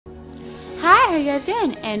how you guys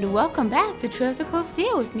doing? And welcome back to Trails of Cold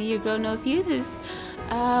Steel with me, your girl NoFuses.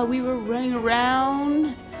 We were running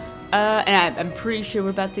around, and I'm pretty sure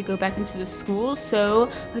we're about to go back into the school, so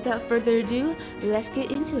without further ado, let's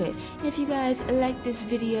get into it. And if you guys like this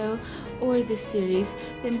video or this series,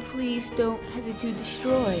 then please don't hesitate to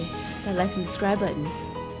destroy that like and subscribe button.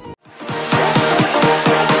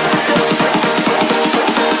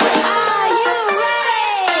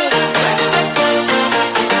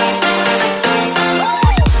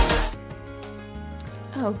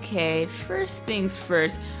 Okay, first things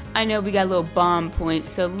first. I know we got a little bomb points,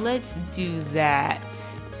 so let's do that.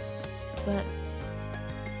 But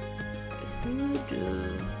who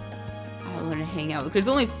do I want to hang out with? There's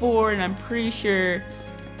only 4, and I'm pretty sure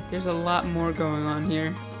there's a lot more going on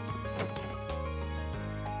here.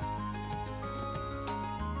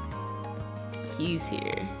 He's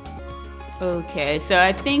here. Okay, so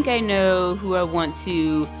I think I know who I want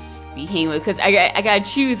to be hanging with, because I gotta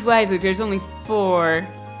choose wisely. There's only 4.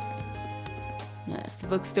 That's the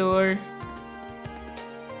bookstore.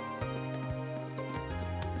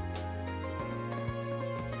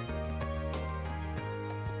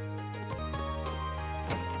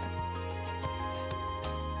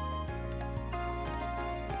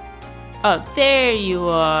 Oh, there you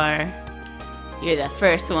are. You're the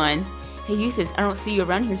first one. Hey, Eustace, I don't see you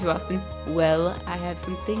around here too often. Well, I have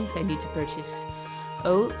some things I need to purchase.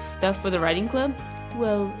 Oh, stuff for the writing club?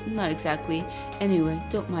 Well, not exactly. Anyway,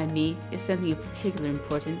 don't mind me. It's something of particular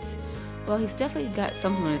importance. Well, he's definitely got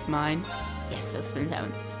something on his mind. Yes, I'll spend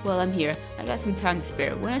time. Well, I'm here. I got some time to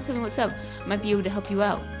spare. Why not tell me what's up? I might be able to help you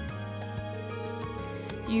out.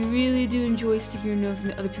 You really do enjoy sticking your nose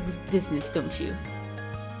into other people's business, don't you?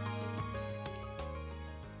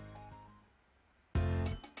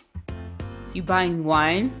 You buying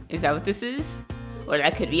wine? Is that what this is? Or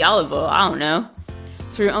that could be olive oil, I don't know.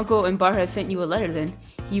 So your uncle in Bar has sent you a letter then.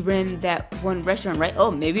 He ran that one restaurant, right?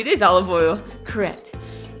 Oh, maybe it is olive oil. Correct.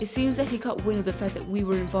 It seems that he caught wind of the fact that we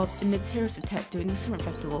were involved in the terrorist attack during the summer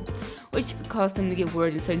festival, which caused him to get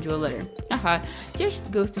word and send you a letter. Aha,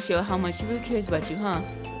 just goes to show how much he really cares about you, huh?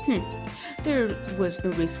 There was no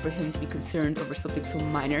reason for him to be concerned over something so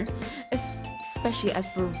minor, especially as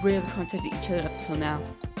we're rarely contacted each other up until now.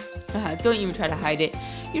 Don't even try to hide it.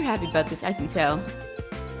 You're happy about this, I can tell.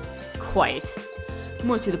 Quite.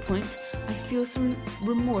 More to the point, I feel some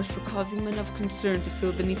remorse for causing him enough concern to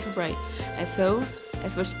feel the need to write, and so,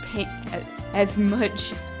 as much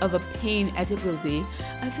of a pain as it will be,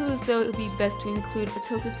 I feel as though it would be best to include a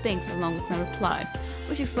token of thanks along with my reply,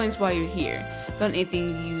 which explains why you're here. Found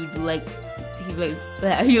anything you'd like to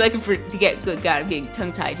get good? God, I'm getting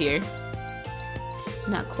tongue-tied here.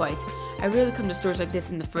 Not quite. I rarely come to stores like this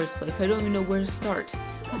in the first place, so I don't even know where to start.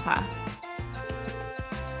 Haha.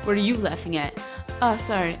 What are you laughing at? Oh,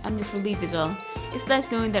 sorry, I'm just relieved is all. It's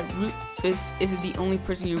nice knowing that Rufus isn't the only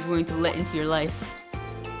person you're willing to let into your life.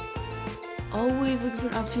 Always looking for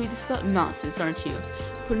an opportunity to spout nonsense, aren't you?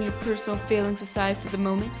 Putting your personal failings aside for the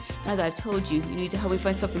moment. Now that I've told you, you need to help me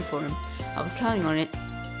find something for him. I was counting on it.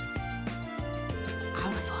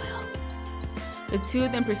 Olive oil. The two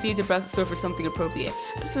of them proceeded to browse the store for something appropriate.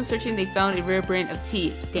 After some searching, they found a rare brand of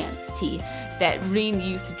tea. Damn, it's tea. That Rean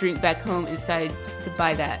used to drink back home and decided to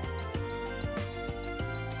buy that.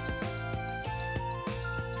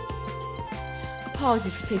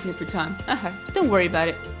 Apologies for taking up your time. Don't worry about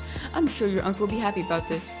it. I'm sure your uncle will be happy about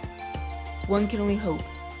this. One can only hope.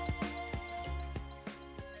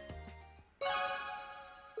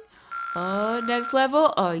 Oh, next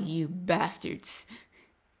level? Oh, you bastards.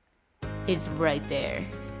 It's right there.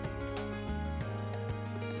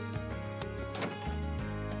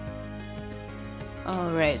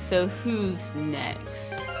 Alright, so who's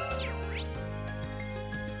next?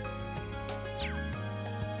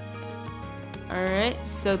 Alright,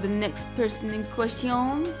 so the next person in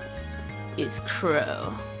question is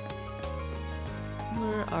Crow.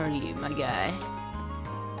 Where are you, my guy?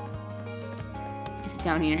 Is it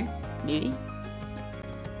down here? Maybe?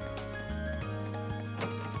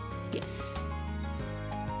 Yes.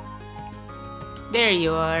 There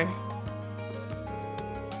you are.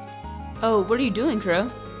 Oh, what are you doing, Crow?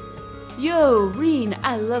 Yo, Rean,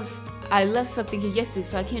 I left something here yesterday,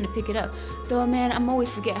 so I came to pick it up. Though, man, I'm always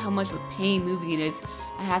forget how much of a pain moving it is.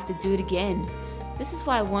 I have to do it again. This is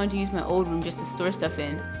why I wanted to use my old room just to store stuff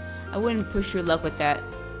in. I wouldn't push your luck with that.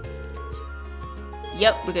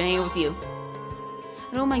 Yep, we're gonna hang out with you.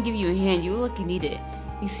 I don't mind giving you a hand. You look like you need it.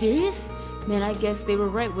 You serious? Man, I guess they were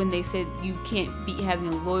right when they said you can't beat having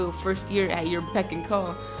a loyal first year at your beck and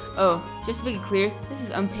call. Oh, just to make it clear, this is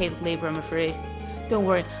unpaid labor, I'm afraid. Don't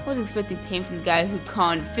worry, I wasn't expecting pain from the guy who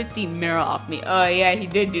conned 50 mira off me. Oh yeah, he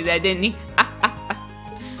did do that, didn't he?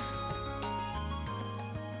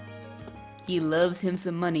 He loves him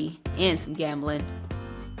some money and some gambling.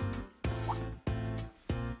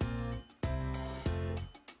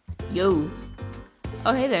 Yo.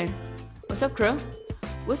 Oh, hey there. What's up, Crow?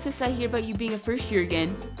 What's this I hear about you being a first year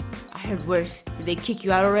again? I heard worse. Did they kick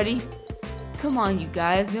you out already? Come on, you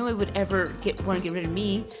guys. Nobody would ever want to get rid of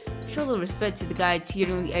me. Show a little respect to the guy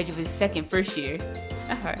teetering on the edge of his second first year.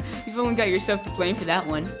 You've only got yourself to blame for that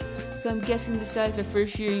one. So I'm guessing this guy's our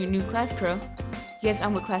first year in your new class, Crow? Yes,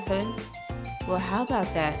 I'm with class 7. Well, how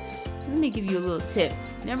about that? Let me give you a little tip.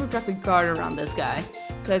 Never drop your guard around this guy,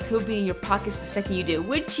 because he'll be in your pockets the second you do,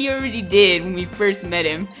 which he already did when we first met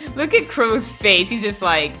him. Look at Crow's face. He's just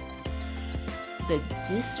like, the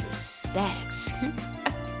disrespect.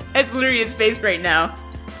 That's literally his face right now.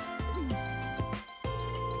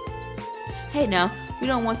 Hey now, we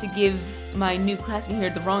don't want to give my new classmate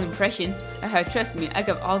here the wrong impression. Trust me, I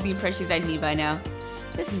got all the impressions I need by now.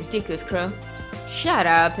 This is ridiculous, Crow. Shut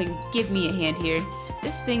up and give me a hand here.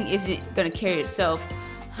 This thing isn't gonna carry itself.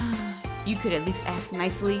 You could at least ask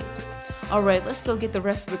nicely. Alright, let's go get the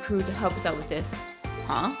rest of the crew to help us out with this.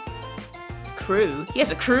 Huh? Crew? He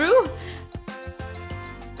has a crew?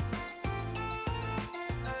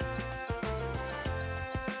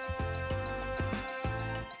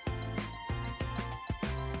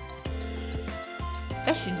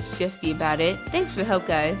 That should just be about it. Thanks for the help,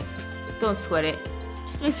 guys. Don't sweat it.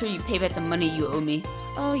 Just make sure you pay back the money you owe me.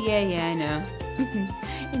 Oh, yeah, I know.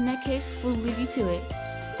 In that case, we'll leave you to it.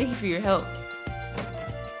 Thank you for your help.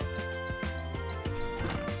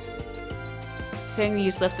 Saying you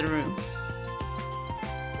just left the room.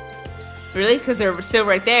 Really? Because they're still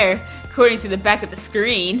right there, according to the back of the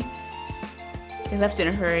screen. They left in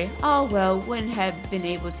a hurry. Oh well, wouldn't have been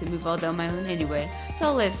able to move all down my own anyway, so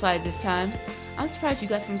I'll let it slide this time. I'm surprised you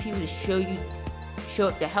got some people to show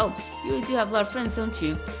up to help. You really do have a lot of friends, don't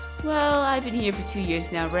you? Well, I've been here for 2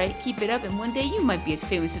 years now, right? Keep it up and one day you might be as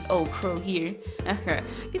famous as old Crow here. I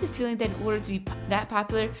get the feeling that in order to be that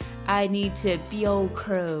popular, I need to be old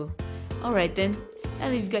Crow. Alright then, now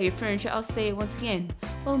that you've got your furniture, I'll say it once again.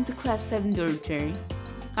 Welcome to Class 7 dormitory.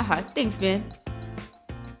 Haha, thanks man.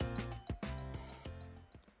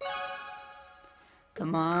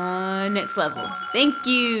 Come on, next level. Thank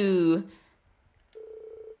you!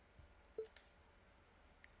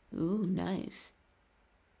 Ooh, nice.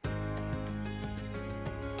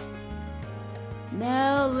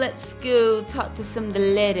 Now let's go talk to some of the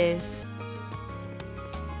ladies.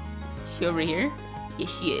 She over here?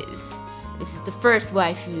 Yes, she is. This is the first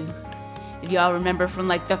waifu. If y'all remember from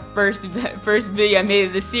like the first video I made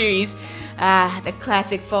of the series, the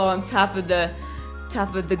classic fall on top of the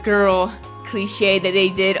girl cliche that they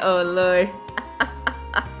did. Oh lord.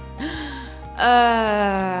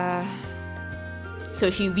 So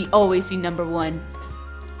she would always be number 1.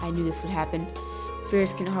 I knew this would happen.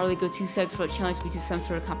 Fairs can hardly go 2 seconds without challenging me to some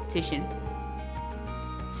sort of competition.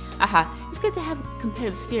 It's good to have a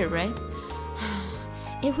competitive spirit, right?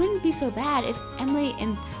 It wouldn't be so bad if Emily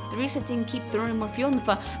and Theresa didn't keep throwing more fuel in the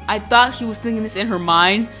fire. I thought she was thinking this in her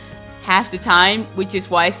mind half the time, which is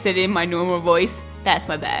why I said it in my normal voice. That's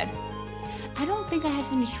my bad. I don't think I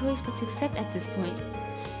have any choice but to accept at this point.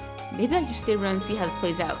 Maybe I should stay around and see how this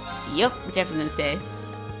plays out. Yep, we're definitely gonna stay.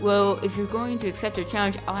 Well, if you're going to accept their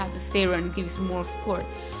challenge, I'll have to stay around and give you some moral support.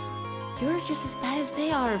 You're just as bad as they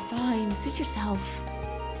are. Fine, suit yourself.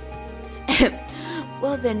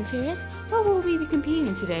 Well then, Ferris, what will we be competing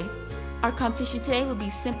in today? Our competition today will be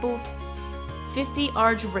simple 50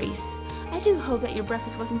 arch race. I do hope that your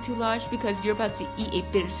breakfast wasn't too large because you're about to eat a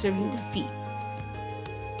bitter serving defeat.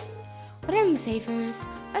 Whatever you say, Ferris.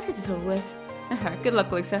 Let's get this over with. Good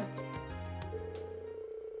luck, Lisa.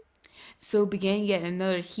 So began yet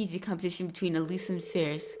another heated competition between Elisa and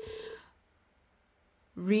Ferris.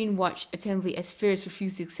 Rean watched attentively as Ferris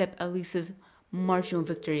refused to accept Elisa's marginal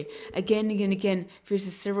victory. Again and again,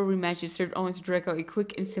 Ferris' several rematches served only to drag out a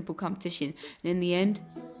quick and simple competition. And in the end,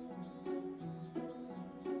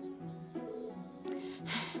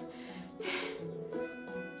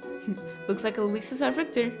 looks like Elisa's our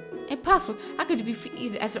victor. Impossible! How could you be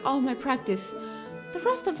defeated after all my practice? The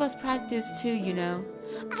rest of us practiced too, you know.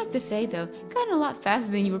 I have to say though, you've gotten a lot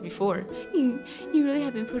faster than you were before. You really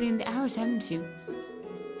have been putting in the hours, haven't you?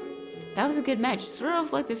 That was a good match, sort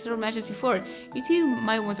of like the several matches before. You two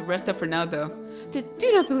might want to rest up for now though.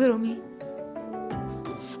 Do not belittle me.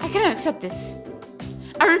 I cannot accept this.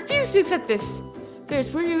 I refuse to accept this.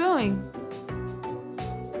 Ferris, where are you going?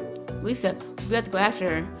 Lisa, we have to go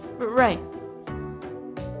after her. Right.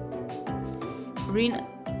 Rean,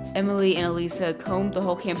 Emily, and Elisa combed the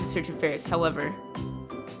whole campus in search of Ferris. However,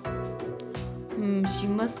 she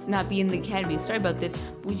must not be in the academy. Sorry about this.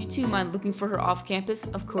 But would you two mind looking for her off campus?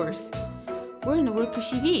 Of course. Where in the world could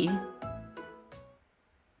she be?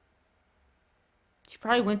 She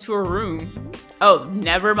probably went to her room. Oh,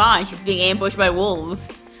 never mind. She's being ambushed by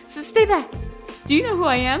wolves. So stay back. Do you know who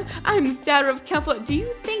I am? I'm daughter of Council. Do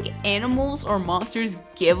you think animals or monsters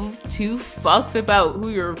give two fucks about who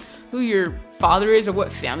your father is or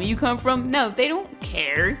what family you come from? No, they don't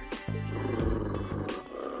care.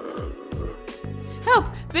 Help!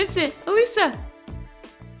 Vincent! Elisa!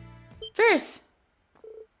 Ferris!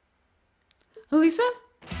 Elisa?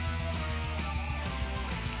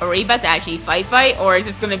 Are we about to actually fight? Or is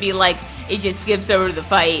this gonna be like, it just skips over the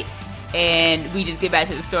fight and we just get back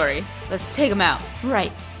to the story? Let's take them out.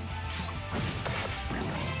 Right.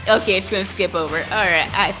 Okay, it's gonna skip over. Alright,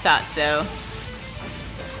 I thought so.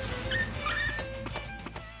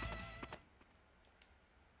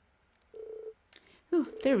 Ooh,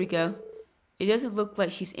 there we go. It doesn't look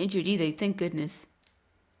like she's injured either, thank goodness.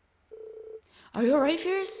 Are you alright,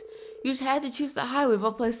 Fierce? You just had to choose the highway of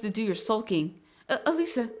all places to do your sulking.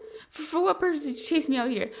 Elisa, for what purpose did you chase me out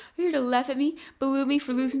here? Are you here to laugh at me, belittle me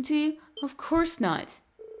for losing to you? Of course not.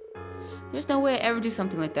 There's no way I'd ever do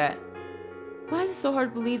something like that. Why is it so hard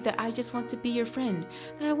to believe that I just want to be your friend,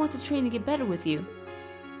 that I want to train to get better with you?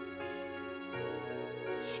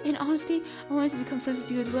 In honesty, I wanted to become friends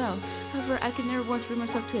with you as well. However, I could never once bring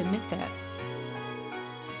myself to admit that.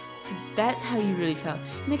 So that's how you really felt.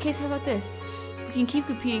 In that case, how about this? We can keep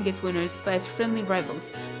competing against winners, but as friendly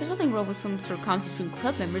rivals. There's nothing wrong with some sort of conflict between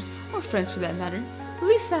club members, or friends for that matter.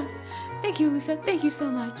 Lisa! Thank you, Lisa. Thank you so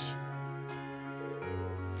much.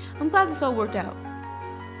 I'm glad this all worked out.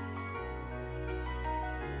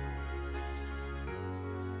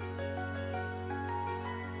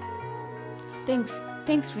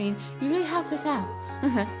 Thanks, Rean. You really helped us out.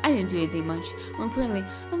 I didn't do anything much. More importantly,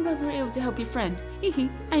 I'm glad we were able to help your friend.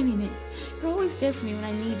 I mean it. You're always there for me when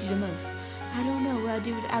I need you the most. I don't know what I'd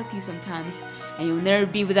do without you sometimes. And you'll never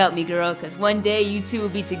be without me, girl, because one day you two will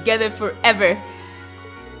be together forever.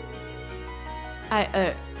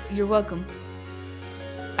 You're welcome.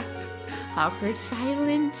 Awkward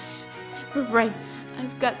silence. Right.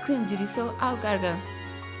 I've got cleaning duty, so I'll gotta go.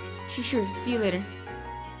 Sure. See you later.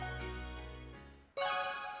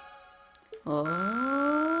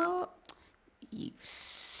 Oh, you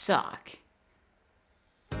suck.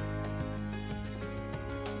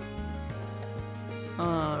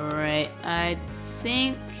 Alright, I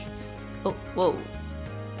think... Oh, whoa.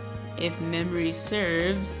 If memory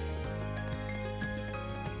serves,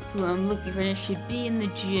 who I'm looking for should be in the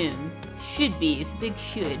gym. Should be, it's a big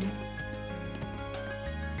should.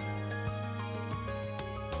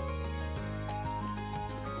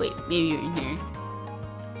 Wait, maybe you're in here.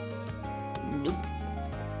 Nope.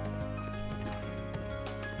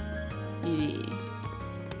 Maybe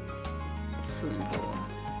swimming pool.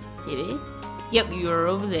 Maybe? Yep, you're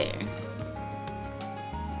over there.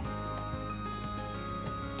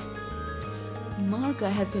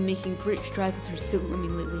 Marga has been making great strides with her silk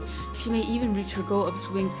swimming lately. She may even reach her goal of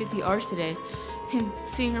swimming 50 hours today. And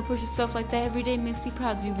seeing her push herself like that every day makes me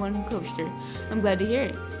proud to be one who coached her. I'm glad to hear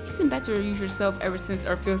it. She's been back to her usual self ever since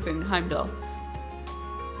our field in Heimdall.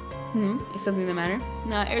 Is something the matter?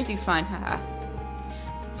 Nah, everything's fine, haha.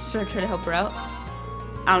 Should I try to help her out?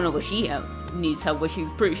 I don't know what she needs help with. She's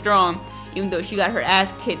pretty strong, even though she got her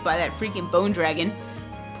ass kicked by that freaking bone dragon.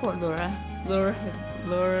 Poor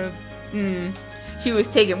Laura. She was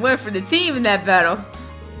taking one for the team in that battle.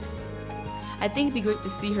 I think it'd be great to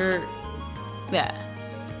see her. Yeah.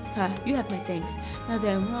 You have my thanks. Now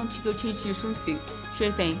then, why don't you go change to your swimsuit?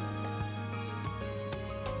 Sure thing.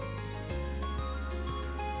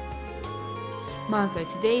 Maka,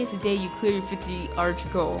 today is the day you clear your 50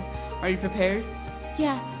 arch goal. Are you prepared?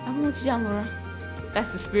 Yeah, I won't let you down, Laura. That's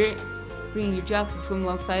the spirit. Bringing your job to swim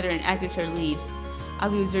alongside her and act as her lead.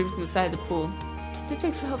 I'll be observing from the side of the pool.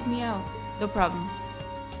 Thanks for helping me out. No problem.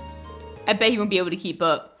 I bet he won't be able to keep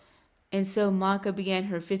up. And so Maka began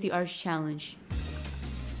her 50 arch challenge.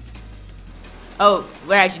 Oh,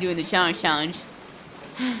 we're actually doing the challenge.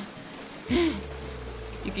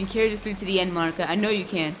 You can carry this through to the end, Maka. I know you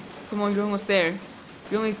can. Come on, you're almost there.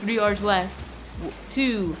 You're only 3 arcs left.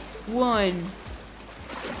 2, 1.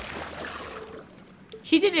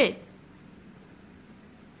 She did it!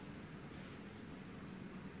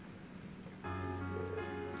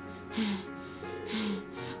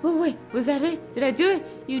 Wait, was that it? Did I do it?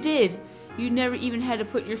 You did. You never even had to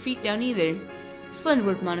put your feet down either. Splendid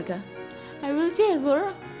work, Monica. I really did,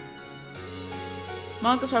 Laura.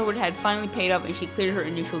 Monica's hard work had finally paid off and she cleared her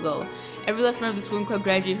initial goal. Every last member of the swim club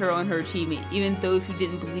graduated her on her achievement, even those who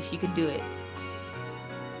didn't believe she could do it.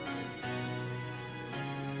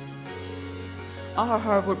 All her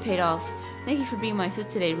hard work paid off. Thank you for being my assist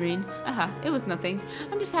today, Rean. It was nothing.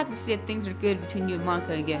 I'm just happy to see that things are good between you and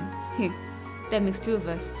Monka again. That makes two of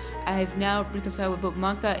us. I have now reconciled with both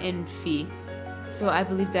Monka and Fee. So I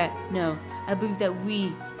believe that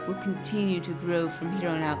we will continue to grow from here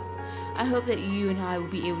on out. I hope that you and I will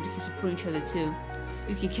be able to keep supporting each other too.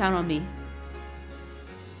 You can count on me.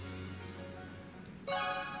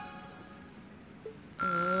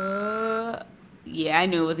 Yeah, I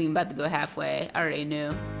knew it wasn't even about to go halfway. I already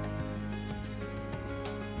knew.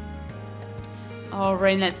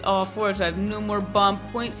 Alright, and that's all for us. So I have no more bomb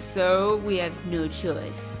points, so we have no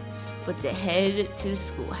choice but to head to the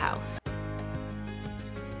schoolhouse.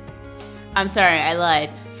 I'm sorry, I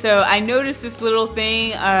lied. So I noticed this little thing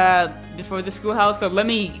before the schoolhouse, so let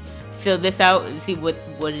me fill this out and see what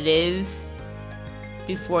it is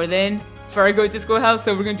before I go to the schoolhouse.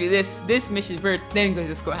 So we're gonna do this mission first, then go to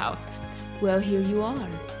the schoolhouse. Well, here you are.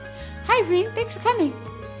 Hi, Rean. Thanks for coming.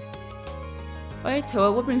 Alright,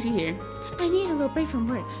 Toa, what brings you here? I need a little break from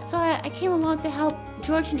work, so I came along to help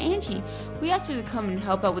George and Angie. We asked her to come and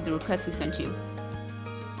help out with the request we sent you.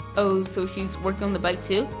 Oh, so she's working on the bike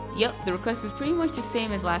too? Yep, the request is pretty much the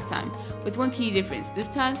same as last time, with one key difference. This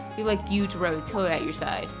time, we'd like you to ride with Toa at your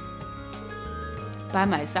side. By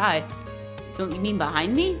my side? Don't you mean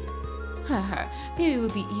behind me? Haha, maybe it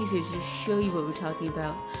would be easier to just show you what we're talking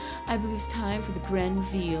about. I believe it's time for the grand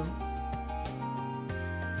reveal.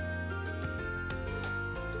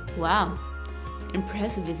 Wow.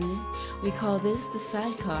 Impressive, isn't it? We call this the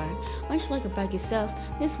sidecar. Much like a bike itself,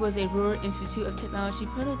 this was a Ruhr Institute of Technology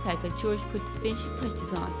prototype that George put the finishing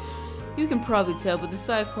touches on. You can probably tell, but the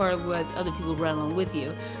sidecar lets other people ride along with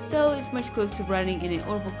you, though it's much closer to riding in an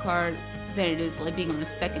orbital car than it is like being on a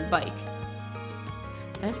second bike.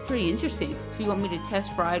 That's pretty interesting. So you want me to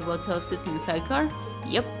test ride while Toa sits in the sidecar?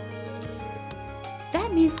 Yep.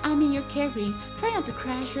 That means I'm in your carry. Try not to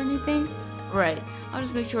crash or anything. Right. I'll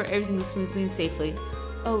just make sure everything goes smoothly and safely.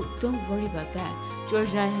 Oh, don't worry about that.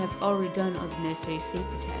 George and I have already done all the necessary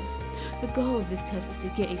safety tests. The goal of this test is to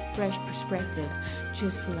get a fresh perspective,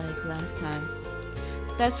 just like last time.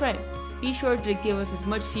 That's right. Be sure to give us as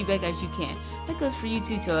much feedback as you can. That goes for you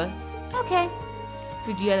too, Toa. Okay.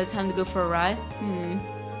 So do you have the time to go for a ride?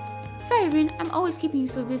 Sorry, Rean. I'm always keeping you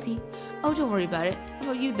so busy. Oh, don't worry about it.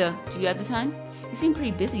 How about you, though? Do you have the time? You seemed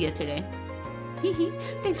pretty busy yesterday. Hehe,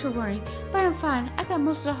 thanks for worrying, but I'm fine. I got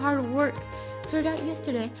most of the hard work sorted out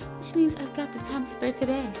yesterday, which means I've got the time to spare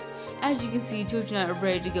today. As you can see, George and I are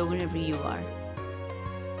ready to go whenever you are.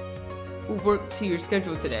 We'll work to your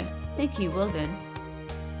schedule today. Thank you, well then.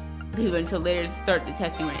 Leave it until later to start the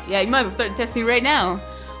testing right. Yeah, you might as well start the testing right now.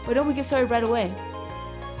 Why don't we get started right away?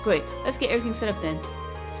 Great, let's get everything set up then.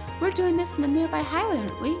 We're doing this on the nearby highway,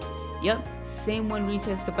 aren't we? Yep, same one we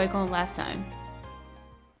tested the bike on last time.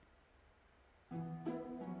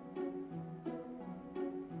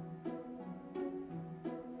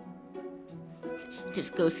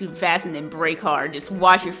 Just go super fast and then brake hard. Just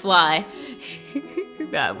watch her fly.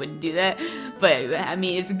 No, I wouldn't do that. But, I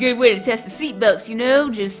mean, it's a good way to test the seatbelts, you know?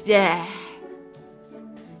 Just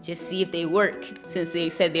see if they work. Since they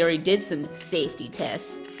said they already did some safety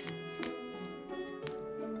tests.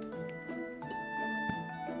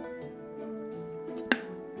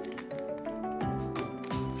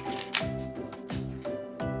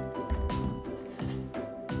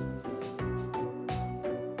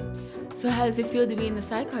 So how does it feel to be in the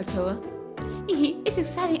sidecar, Toa? It's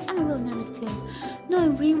exciting. I'm a little nervous too.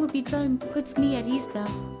 Knowing Rean will be driving puts me at ease though.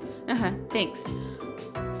 Thanks.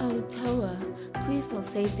 Oh, Toa, please don't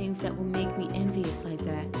say things that will make me envious like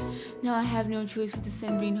that. Now I have no choice but to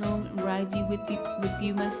send Rean home and ride you with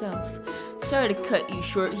you myself. Sorry to cut you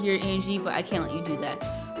short here, Angie, but I can't let you do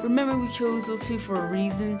that. Remember we chose those two for a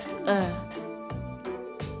reason?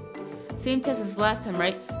 Same test as last time,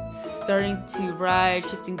 right? Starting to ride,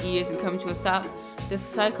 shifting gears, and coming to a stop. Does the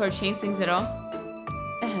sidecar change things at all?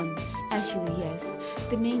 Actually yes.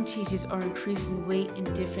 The main changes are increasing weight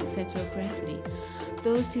and different center of gravity.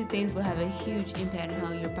 Those two things will have a huge impact on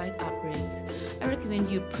how your bike operates. I recommend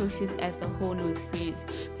you approach this as a whole new experience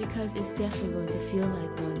because it's definitely going to feel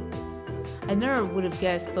like one. I never would have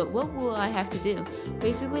guessed, but what will I have to do?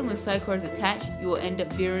 Basically, when the sidecar is attached, you will end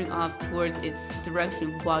up veering off towards its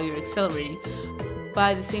direction while you're accelerating.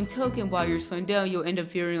 By the same token, while you're slowing down, you'll end up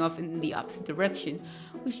veering off in the opposite direction,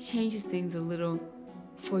 which changes things a little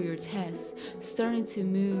for your test. Starting to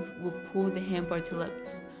move will pull the handbar to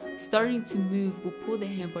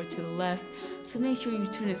the left, so make sure you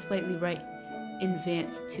turn it slightly right in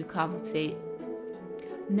advance to compensate.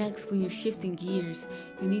 Next, when you're shifting gears,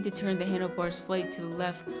 you need to turn the handlebar slightly to the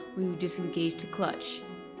left when you disengage the clutch.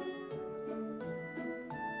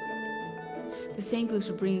 The same goes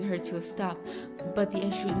for bringing her to a stop, but the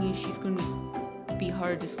extra means she's going to be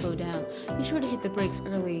hard to slow down. Be sure to hit the brakes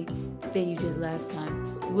early than you did last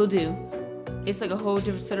time. Will do. It's like a whole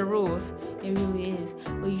different set of rules. It really is.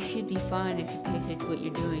 Well, you should be fine if you pay attention to what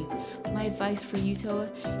you're doing. My advice for you, Toa,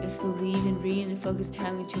 is believe in Rean and focus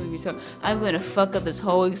entirely on yourself. I'm gonna fuck up this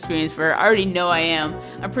whole experience for her. I already know I am.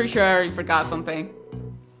 I'm pretty sure I already forgot something.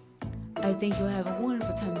 I think you'll have a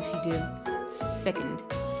wonderful time if you do. Second,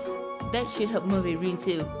 that should help motivate Rean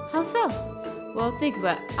too. How so? Well, think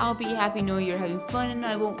about it. I'll be happy knowing you're having fun, and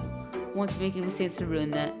I won't want to make any mistakes to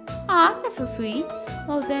ruin that. Ah, that's so sweet.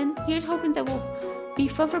 Well then, here's hoping that will be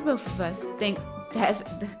fun for both of us. Thanks.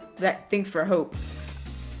 Thanks for hope.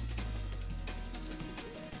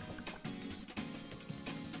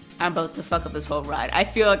 I'm about to fuck up this whole ride. I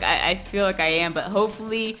feel like I am, but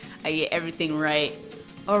hopefully I get everything right.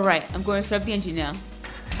 All right, I'm going to start up the engine now.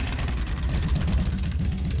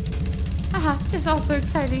 Haha, it's all so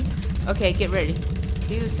exciting. Okay, get ready.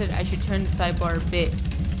 Leo said I should turn the sidebar a bit,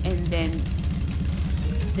 and then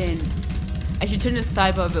I should turn the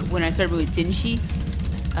sidebar a bit when I start moving, didn't she?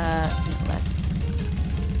 Left.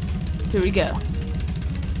 Here we go.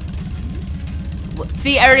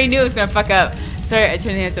 See, I already knew it was gonna fuck up. Sorry, I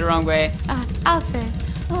turned it the wrong way. I'll say.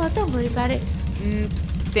 Oh, don't worry about it.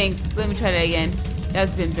 Thanks. Let me try that again. That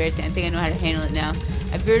was a bit embarrassing. I think I know how to handle it now.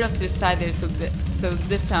 I veered off to the side there, so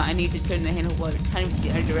this time I need to turn the handle while turning to the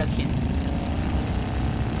other direction.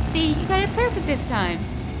 See, you got it perfect this time.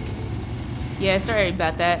 Yeah, sorry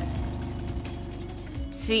about that.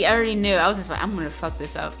 See, I already knew. I was just like, I'm gonna fuck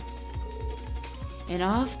this up. And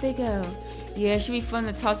off they go. Yeah, it should be fun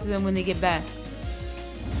to talk to them when they get back.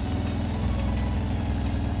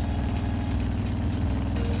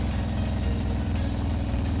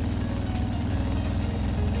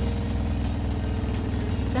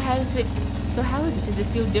 So how is it? Does it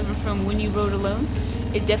feel different from when you rode alone?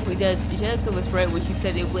 It definitely does. Angelica was right when she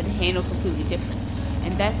said it would handle completely different.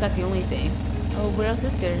 And that's not the only thing. Oh, what else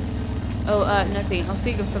is there? Oh, nothing. I'll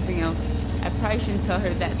think of something else. I probably shouldn't tell her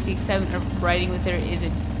that the excitement of riding with her is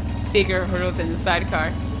a bigger hurdle than the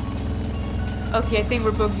sidecar. Okay, I think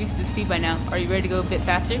we're both used to the speed by now. Are you ready to go a bit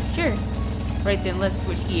faster? Sure. Right then, let's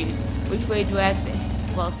switch gears. Which way do I have to...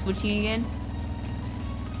 While switching again?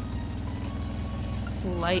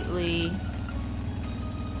 Slightly...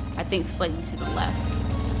 I think slightly to the left.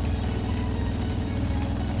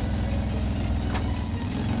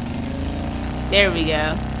 There we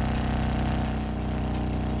go.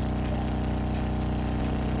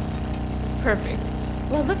 Perfect.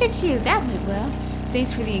 Well, look at you. That went well.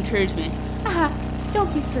 Thanks for the encouragement. Aha,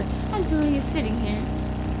 don't be silly. I'm doing it sitting here.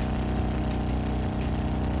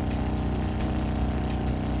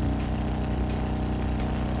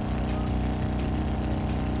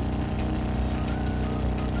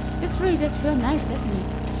 This really does feel nice, doesn't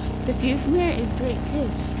it? The view from here is great too.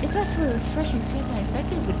 It's much more refreshing space than I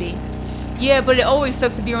expected it would be. Yeah, but it always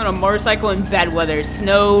sucks to be on a motorcycle in bad weather.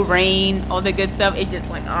 Snow, rain, all the good stuff. It's just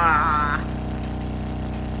like, ah.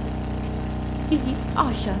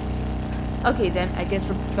 Aw, shucks. Okay then, I guess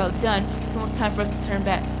we're about done. It's almost time for us to turn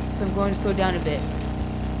back, so I'm going to slow down a bit.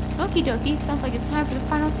 Okie dokie, sounds like it's time for the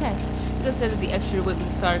final test. It said that the extra weight with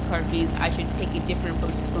the sidecar means I should take a different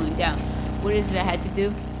approach to slowing down. What is it I had to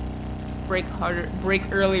do? Brake harder, brake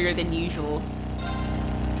earlier than usual.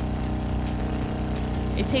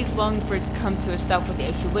 It takes long for it to come to a stop with the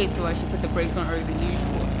extra weight, so I should put the brakes on earlier than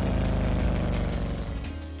usual.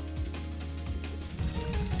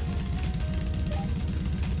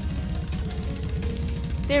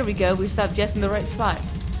 There we go, we stopped just in the right spot.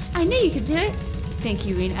 I knew you could do it! Thank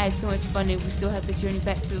you, Rean. I had so much fun and we still have the journey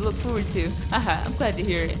back to look forward to. Haha, I'm glad to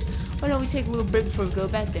hear it. Why don't we take a little break before we go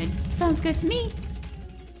back then? Sounds good to me!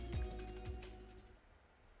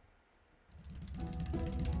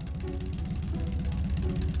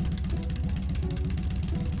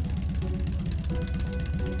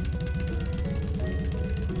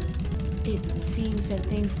 It seems that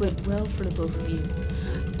things went well for the both of you.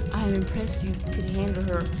 I'm impressed you could handle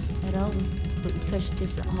her at all with such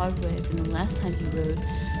different hardware than the last time you rode.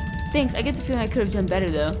 Thanks, I get the feeling I could have done better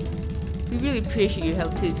though. We really appreciate your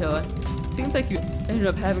help too, Toa. Seems like you ended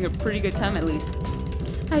up having a pretty good time at least.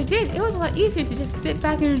 I did. It was a lot easier to just sit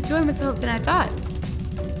back and enjoy myself than I thought.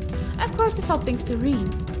 Of course, it's all thanks to Rean.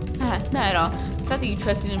 Not at all. The fact that you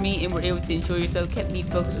trusted in me and were able to enjoy yourself kept me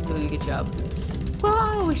focused on doing a good job. Well,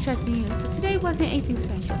 I always trust in you, so today wasn't anything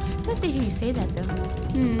special. Nice to hear you say that, though.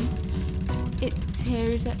 It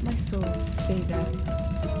tears at my soul to say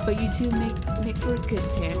that. But you two make for a good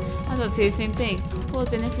pair. I was about to say the same thing. Well,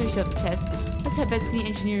 then I finished up the test. Let's head back to the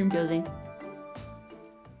engineering building.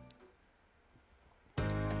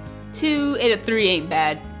 2 and a 3 ain't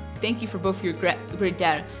bad. Thank you for both your great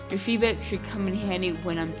data. Your feedback should come in handy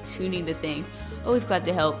when I'm tuning the thing. Always glad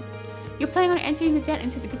to help. You're planning on entering the data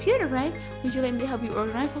into the computer, right? Would you like me to help you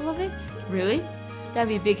organize all of it? Really? That'd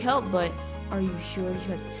be a big help, but are you sure you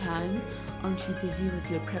have the time? Aren't you busy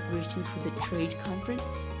with your preparations for the trade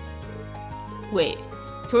conference? Wait,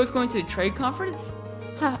 Toa's going to the trade conference?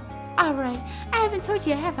 Huh, alright. I haven't told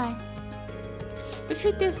you, have I? The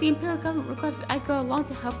truth is, the Imperial government requests I go along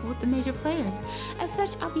to help with the major players. As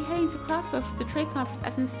such, I'll be heading to Crossbow for the trade conference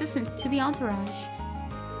as an assistant to the entourage.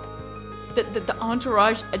 The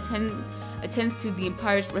entourage attends to the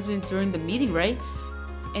Empire's representatives during the meeting, right?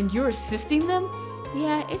 And you're assisting them?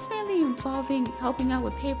 Yeah, it's mainly involving helping out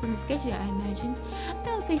with paper and scheduling, I imagine. I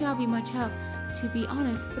don't think I'll be much help, to be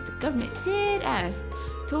honest, but the government did ask.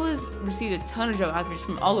 Tola's received a ton of job offers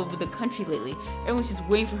from all over the country lately. Everyone's just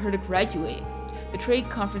waiting for her to graduate. The trade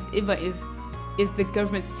conference invite is the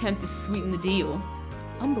government's attempt to sweeten the deal.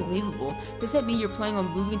 Unbelievable. Does that mean you're planning on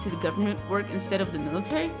moving to the government work instead of the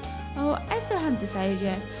military? Oh, I still haven't decided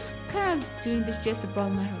yet. I'm kind of doing this just to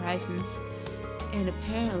broaden my horizons. And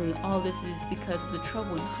apparently all this is because of the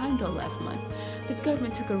trouble in Heimdall last month. The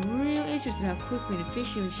government took a real interest in how quickly and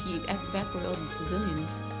efficiently she evacuated all the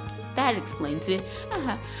civilians. That explains it.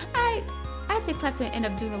 I say class I end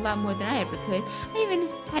up doing a lot more than I ever could. I even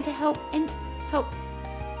had to help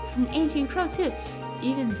from Angie and Crow too.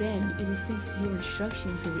 Even then, it was thanks to your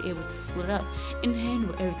instructions they were able to split up and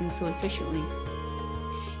handle everything so efficiently.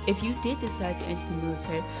 If you did decide to enter the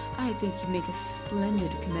military, I think you'd make a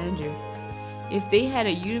splendid commander. If they had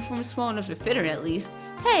a uniform small enough to fit her at least.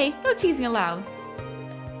 Hey, no teasing allowed.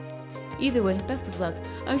 Either way, best of luck.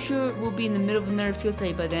 I'm sure we'll be in the middle of another field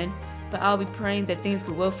study by then, but I'll be praying that things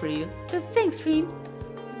go well for you. Thanks, Rean.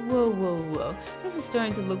 Whoa. This is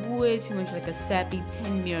starting to look way too much like a sappy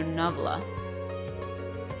 10-year novella.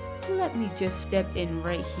 Let me just step in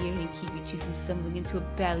right here and keep you two from stumbling into a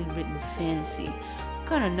badly written fantasy. What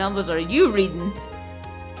kind of novels are you reading?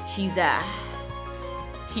 She's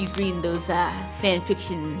reading those fan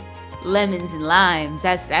fiction lemons and limes.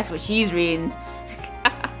 That's what she's reading.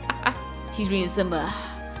 She's reading some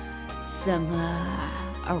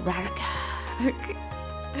erotica.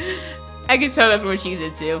 I can tell that's what she's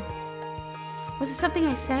into. Was it something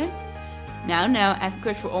I said? Now, ask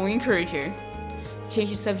questions will only encourage her. To change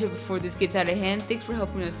the subject before this gets out of hand, thanks for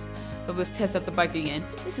helping us test out the bike again.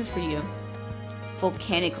 This is for you.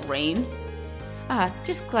 Volcanic rain?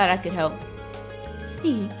 Just glad I could help.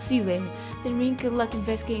 See you later. Then Rean, good luck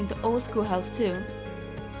investigating the old schoolhouse too.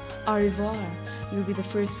 Au revoir. You'll be the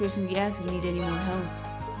first person we ask if we need any more help.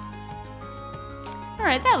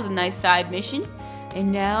 Alright, that was a nice side mission.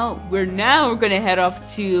 And now we're gonna head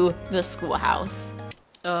off to the schoolhouse.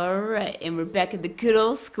 Alright, and we're back at the good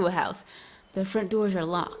old schoolhouse. The front doors are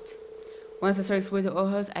locked. Once I start exploring the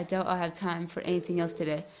old house, I doubt I'll have time for anything else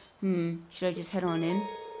today. Should I just head on in?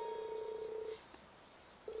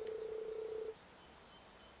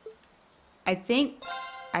 I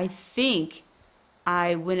think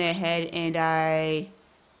I went ahead and I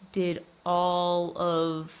did all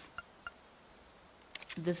of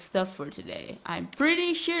the stuff for today. I'm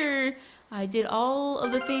pretty sure I did all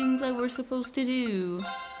of the things I was supposed to do.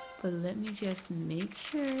 But let me just make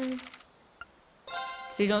sure.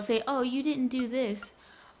 So you don't say, oh, you didn't do this.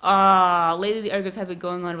 Lately the arguments have been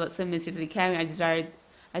going on about some ministers of the academy. I desired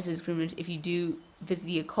as a discriminant if you do visit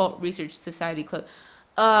the Occult Research Society Club.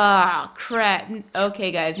 Crap.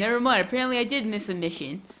 Okay, guys, never mind. Apparently I did miss a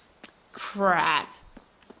mission. Crap.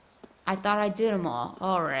 I thought I did them all.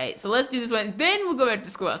 Alright, so let's do this one. Then we'll go back to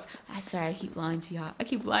the schoolhouse. I'm sorry, I keep lying to y'all. I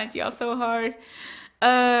keep lying to y'all so hard.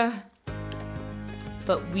 But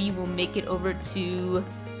we will make it over to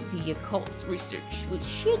the Occult Research, which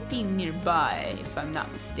should be nearby, if I'm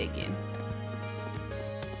not mistaken.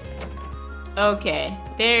 Okay,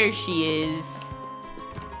 there she is.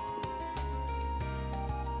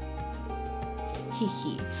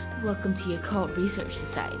 Welcome to the Occult Research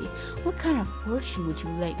Society. What kind of fortune would you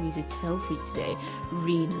like me to tell for you today?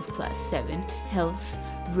 Rean of Class 7, health,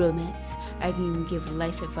 romance. I can even give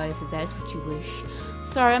life advice if that's what you wish.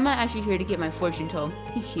 Sorry, I'm not actually here to get my fortune told.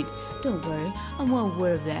 Don't worry, I'm well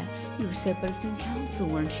aware of that. You were set by the student council,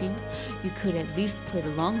 weren't you? You could at least play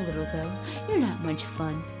along a little, though. You're not much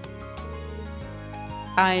fun.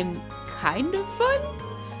 I'm kind of fun?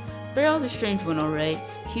 Beryl's a strange one, alright.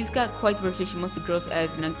 She's got quite the reputation amongst the girls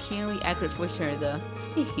as an uncannily accurate fortune teller, though.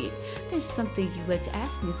 There's something you'd like to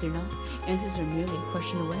ask me, is there not? Answers are merely a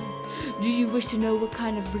question away. Do you wish to know what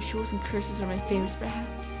kind of rituals and curses are my favorites,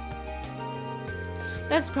 perhaps?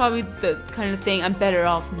 That's probably the kind of thing I'm better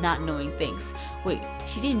off not knowing, thanks. Wait,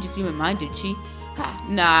 she didn't just read my mind, did she? Ha!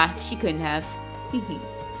 Nah, she couldn't have.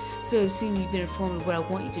 So I assume you've been informed of what I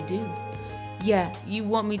want you to do. Yeah, you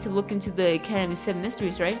want me to look into the Academy's 7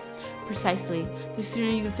 mysteries, right? Precisely. The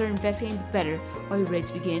sooner you can start investigating, the better. Are you ready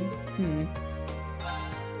to begin?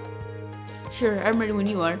 Sure, I'm ready when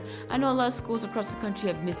you are. I know a lot of schools across the country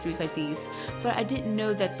have mysteries like these, but I didn't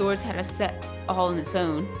know that Thor's had a set all on its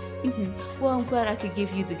own. Well, I'm glad I could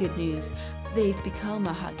give you the good news. They've become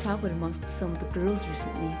a hot topic amongst some of the girls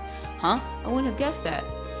recently. Huh? I wouldn't have guessed that.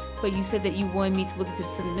 But you said that you wanted me to look into the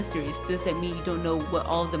 7 mysteries. Does that mean you don't know what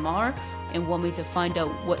all of them are and want me to find out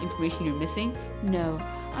what information you're missing? No,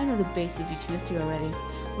 I know the base of each mystery already.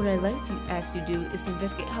 What I'd like to ask you to do is to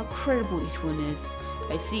investigate how credible each one is.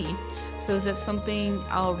 I see. So is that something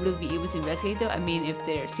I'll really be able to investigate though? I mean, if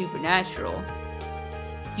they're supernatural.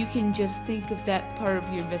 You can just think of that part of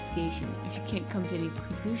your investigation. If you can't come to any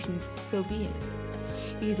conclusions, so be it.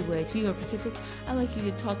 Either way, to be more specific, I'd like you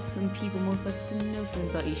to talk to some people most likely to know something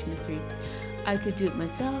about each mystery. I could do it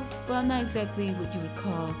myself, but I'm not exactly what you would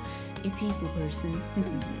call a people person.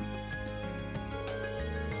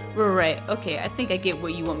 Right, okay, I think I get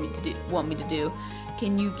what you want me to do.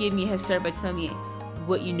 Can you give me a head start by telling me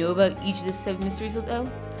what you know about each of the 7 mysteries though?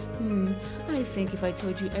 I think if I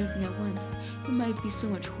told you everything at once, it might be so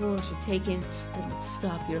much horror to take in that it would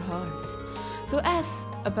stop your heart. So ask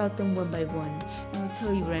about them one by one, and I'll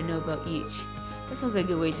tell you what I know about each. That sounds like a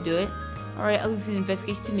good way to do it. Alright, I'll leave the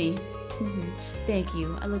investigation to me. Thank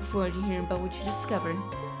you. I look forward to hearing about what you discover.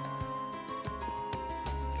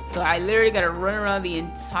 So I literally gotta run around the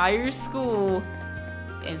entire school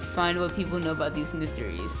and find what people know about these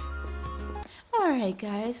mysteries. Alright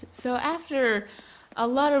guys, so after a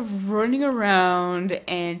lot of running around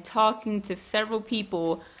and talking to several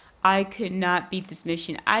people, I could not beat this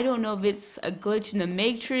mission. I don't know if it's a glitch in the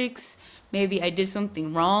Matrix, maybe I did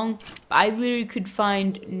something wrong, but I literally could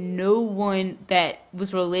find no one that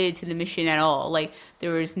was related to the mission at all. Like,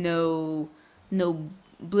 there was no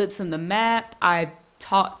blips on the map. I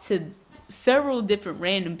talked to several different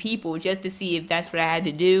random people just to see if that's what I had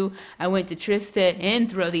to do. I went to Trista and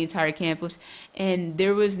throughout the entire campus, and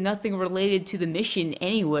there was nothing related to the mission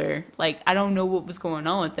anywhere. Like, I don't know what was going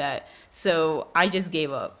on with that, so I just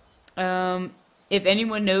gave up. If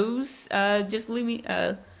anyone knows, just let me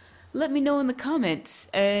know in the comments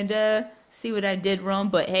and see what I did wrong.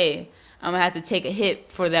 But hey, I'm gonna have to take a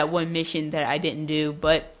hit for that one mission that I didn't do.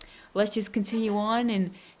 But let's just continue on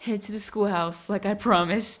and head to the schoolhouse like I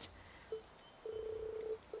promised.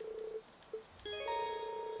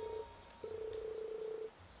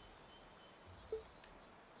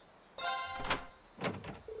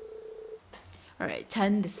 Alright,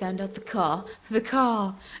 time to sound out the call. The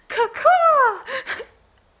call. Caw-caw!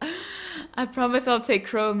 I promise I'll take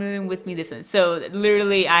Crow and Moon with me this one. So,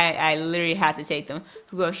 literally, I literally have to take them.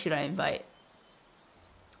 Who else should I invite?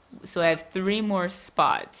 So, I have 3 more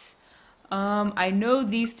spots. I know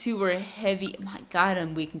these 2 are heavy. My god,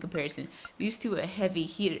 I'm weak in comparison. These 2 are heavy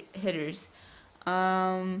hitters.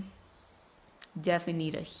 Definitely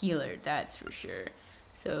need a healer, that's for sure.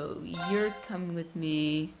 So, you're coming with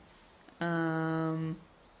me.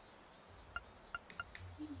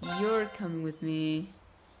 You're coming with me,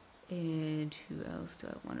 and who else do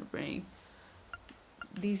I want to bring?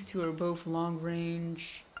 These 2 are both long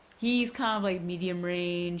range. He's kind of like medium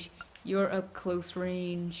range. You're up close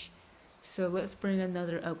range. So let's bring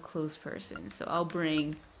another up close person. So I'll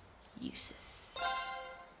bring Usus.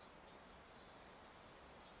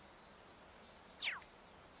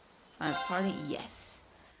 Find party? Yes.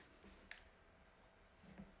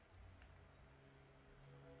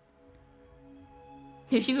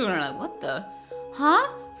 She's going like, what the? Huh?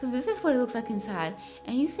 So this is what it looks like inside.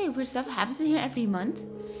 And you say weird stuff happens in here every month?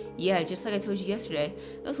 Yeah, just like I told you yesterday.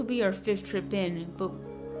 This will be our 5th trip in, but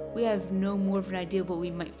we have no more of an idea of what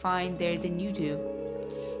we might find there than you do.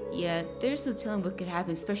 Yeah, there's no telling what could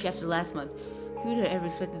happen, especially after last month. Who'd have ever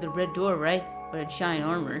expected the red door, right? Or a giant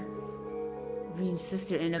armor? Rean's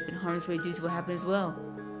sister ended up in harm's way due to what happened as well.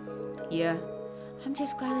 Yeah. I'm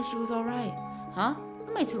just glad that she was alright. Huh?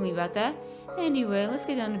 Nobody told me about that. Anyway, let's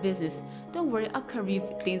get down to business. Don't worry, I'll cover you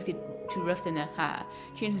if things get too rough in there. Ha.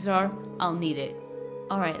 Chances are, I'll need it.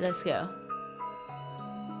 Alright, let's go.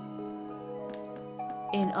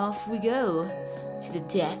 And off we go to the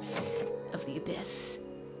depths of the abyss.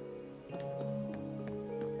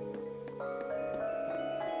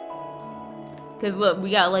 Because look,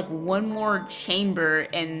 we got like 1 more chamber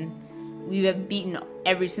and we have beaten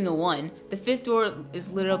every single one. The 5th door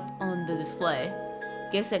is lit up on the display.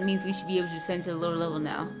 Guess that means we should be able to descend to the lower level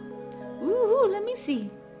now. Ooh, let me see.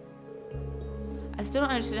 I still don't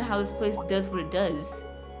understand how this place does what it does.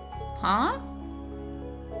 Huh?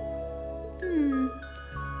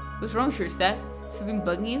 What's wrong, Shirt Stat? Something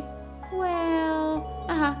bugging you?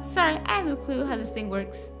 Well, sorry, I have no clue how this thing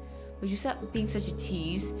works. Would you stop being such a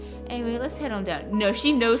tease? Anyway, let's head on down. No,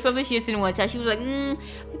 she knows something she just didn't want to tell. She was like, I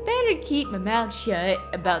better keep my mouth shut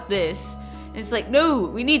about this. And it's like, no,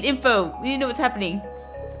 we need info. We need to know what's happening.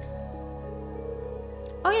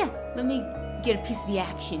 Oh yeah, let me get a piece of the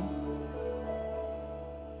action.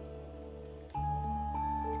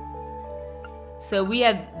 So we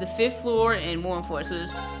have the 5th floor and 1 floor, so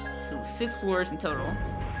there's 6 floors in total.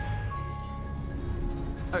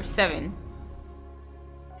 Or 7.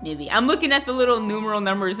 Maybe. I'm looking at the little numeral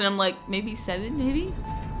numbers and I'm like, maybe 7, maybe?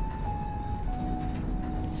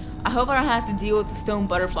 I hope I don't have to deal with the stone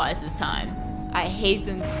butterflies this time. I hate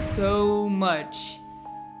them so much.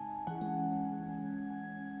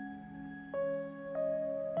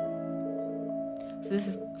 So this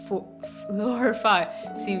is floor 5.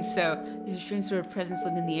 Seems so. There's a strange sort of presence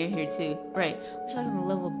looking in the air here too. Right. Much like on the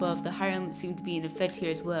level above, the higher elements seem to be in effect here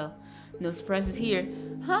as well. No surprises here.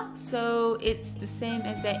 Huh? So it's the same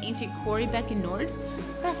as that ancient quarry back in Nord?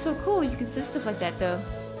 That's so cool. You can set stuff like that though.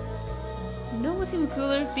 You know what's even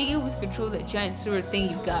cooler? Being able to control that giant sword thing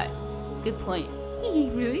you've got. Good point.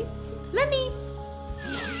 Really? Let me.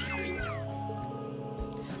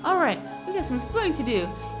 Alright, we got some exploring to do.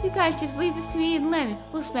 You guys just leave this to me and let me.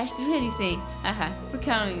 We'll smash through anything. We're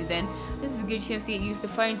counting on you then. This is a good chance to get used to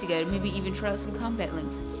fighting together. Maybe even try out some combat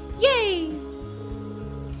links. Yay!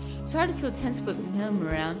 It's hard to feel tense but him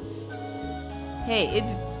around. Hey,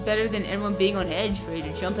 it's better than everyone being on edge, ready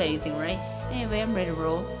to jump at anything, right? Anyway, I'm ready to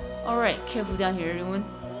roll. Alright, careful down here, everyone.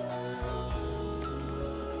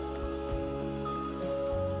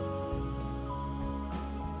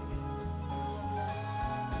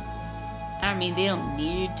 I mean, they don't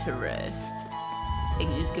need to rest. They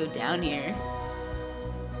can just go down here.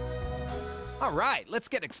 Alright, let's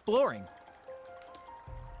get exploring.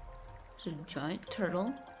 There's a giant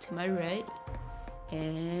turtle to my right,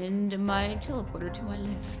 and my teleporter to my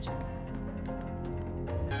left.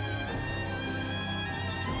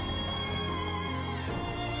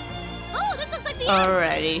 Oh, this looks like the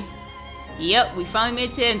Alrighty. Yep, we finally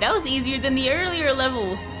made it to end. That was easier than the earlier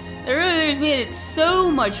levels. The earliers made it so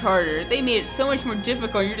much harder. They made it so much more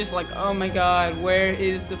difficult. You're just like, oh my god, where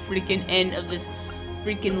is the freaking end of this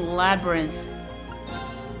freaking labyrinth?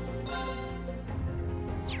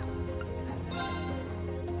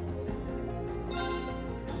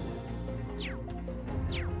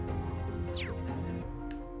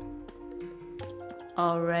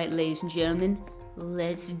 Alright, ladies and gentlemen,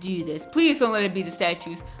 let's do this. Please don't let it be the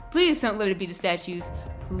statues. Please don't let it be the statues.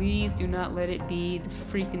 Please do not let it be the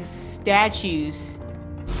freaking statues.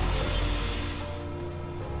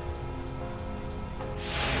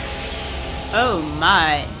 Oh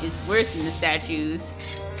my, it's worse than the statues.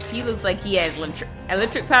 He looks like he has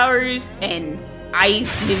electric powers and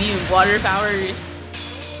ice, maybe even water powers.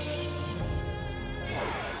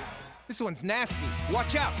 This one's nasty.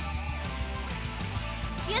 Watch out.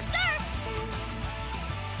 Yes, sir!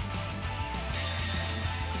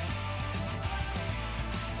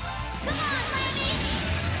 Come on, Lammy!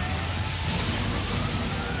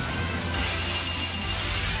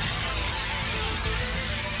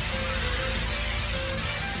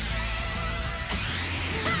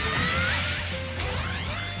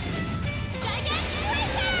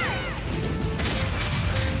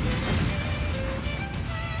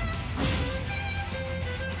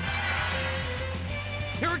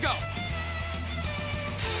 Here we go.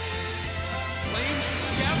 Flames,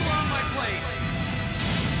 gavel on my blade.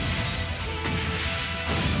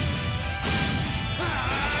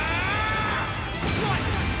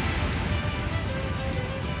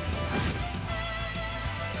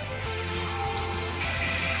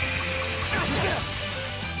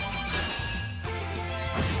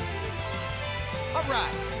 All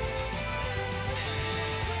right.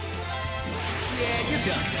 Yeah, you're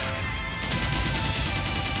done.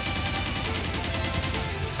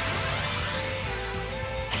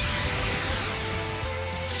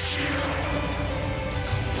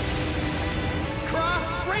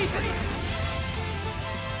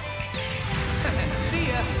 See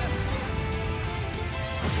ya.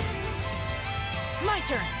 My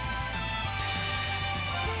turn.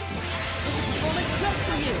 It's a performance just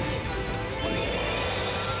for you.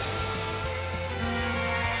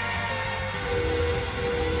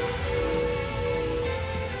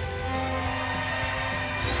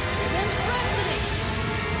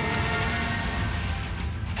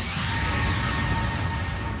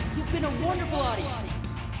 You've been a wonderful audience.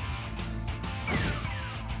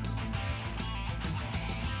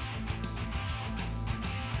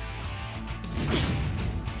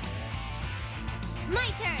 My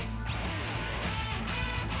turn!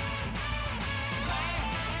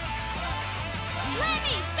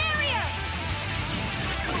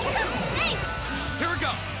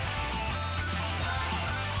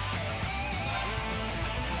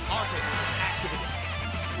 Arcus, activate.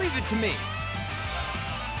 Leave it to me.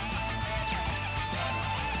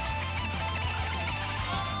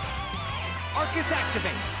 Arcus,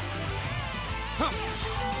 activate. Huh.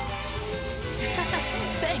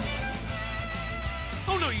 Thanks.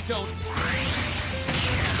 Oh, no, you don't.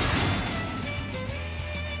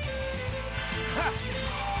 Ha.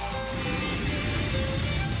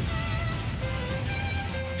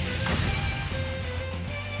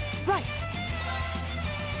 Right.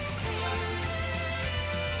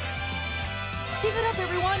 Keep it up,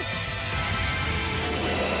 everyone.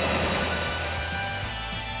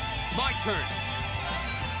 My turn.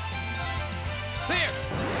 There.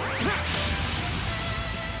 Ha.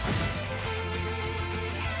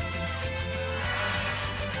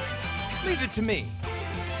 Leave it to me.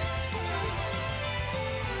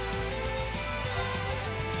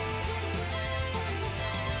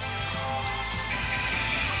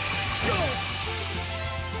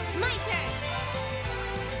 My turn.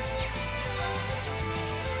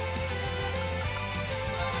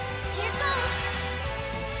 Here goes.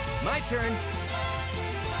 My turn.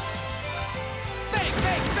 Bang,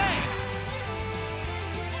 bang, bang!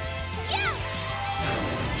 Yeah.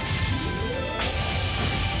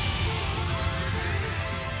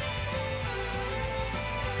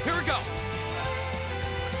 Here we go.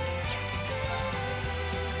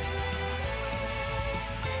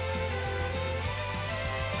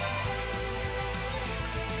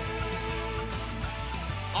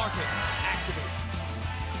 Arcus, activate.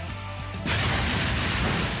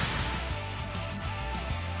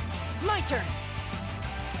 My turn.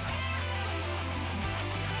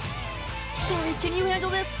 Sorry, can you handle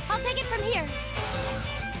this? I'll take it from here.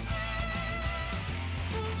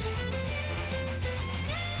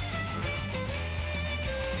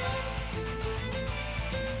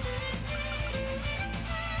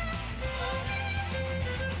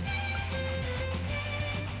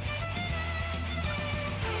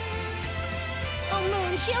 Oh,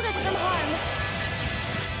 Moon, shield us from harm.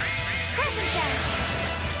 Crescent Shell.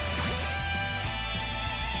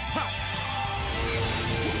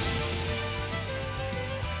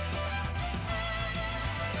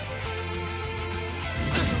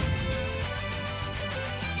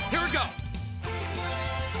 Here we go.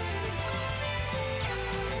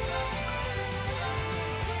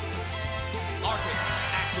 Arcus,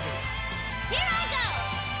 activate. Here I go.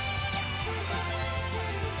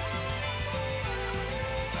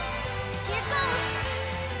 Here goes.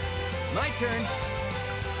 My turn.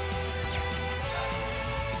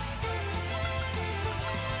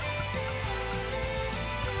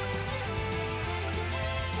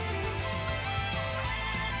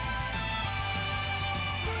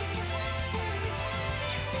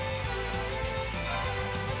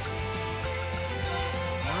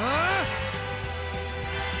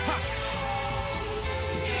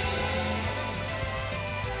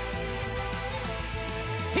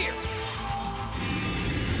 Here.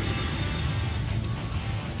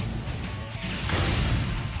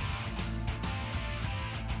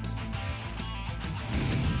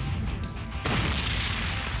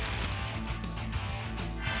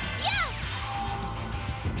 Yeah.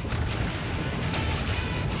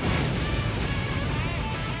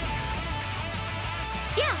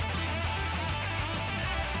 Yeah.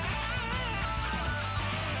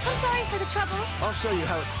 I'm sorry for the trouble. I'll show you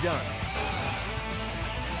how it's done.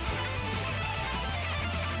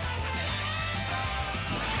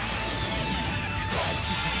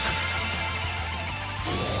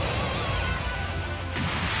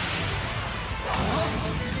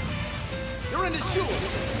 You're in the shoe.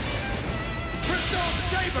 Crystal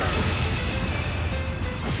Saber.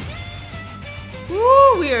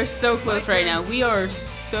 Woo, we are so close right now. We are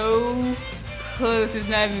so close. It's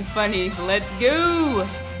not even funny. Let's go.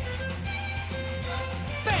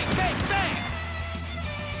 Bang, bang, bang.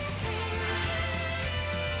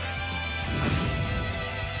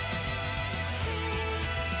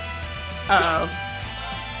 Uh-oh.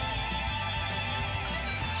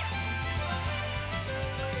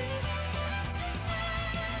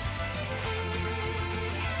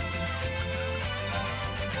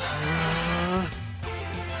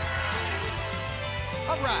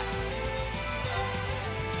 All right.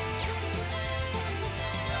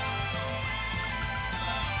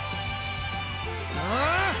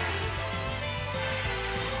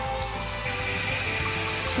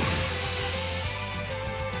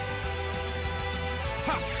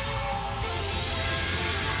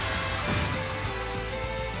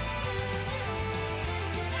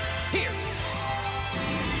 Here.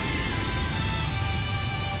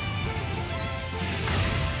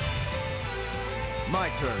 My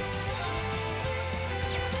turn.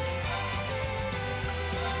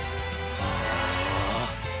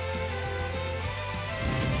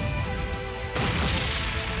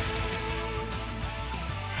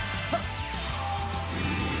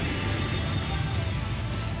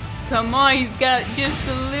 Come on, he's got just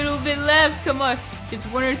a little bit left. Come on, just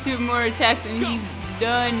 1 or 2 more attacks and he's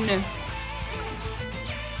done.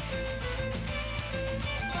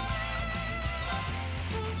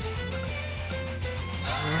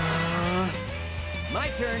 My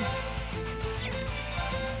turn.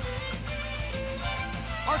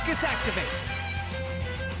 Arcus activate.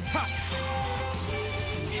 Ha.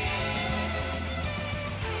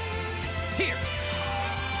 Here.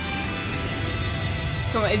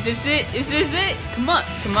 Come on, is this it? Is this it? Come on,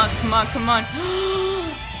 come on, come on, come on.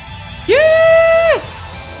 Yes!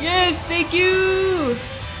 Yes, thank you!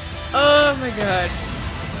 Oh my god.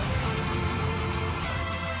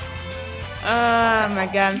 Oh my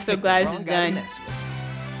god, I'm so glad this is done.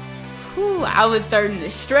 Whew, I was starting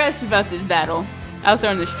to stress about this battle. I was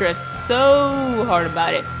starting to stress so hard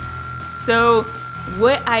about it. So,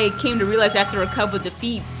 what I came to realize after a couple of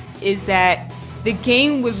defeats is that the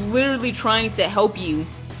game was literally trying to help you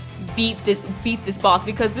beat this boss,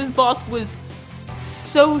 because this boss was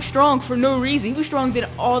so strong for no reason. He was stronger than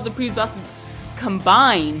all the previous bosses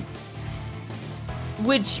combined.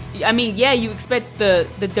 Which, I mean, yeah, you expect the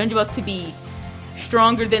dungeon boss to be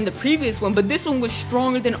stronger than the previous one, but this one was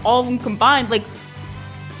stronger than all of them combined. Like,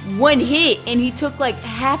 1 hit and he took like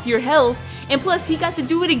half your health, and plus he got to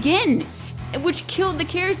do it again, which killed the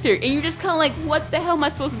character, and you're just kind of like, what the hell am I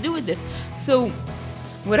supposed to do with this? So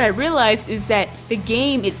what I realized is that the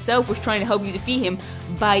game itself was trying to help you defeat him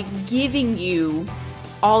by giving you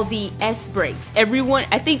all the S breaks. Everyone,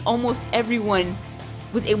 I think almost everyone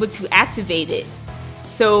was able to activate it.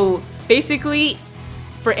 So basically,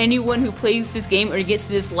 for anyone who plays this game or gets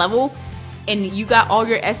to this level and you got all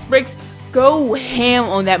your S breaks, go ham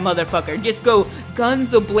on that motherfucker. Just go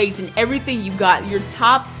guns a-blazing, everything you got. Your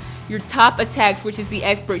top attacks, which is the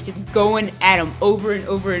S breaks, just going at them over and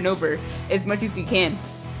over and over as much as you can.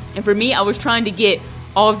 And for me, I was trying to get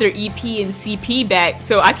all of their EP and CP back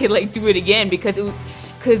so I could like do it again, because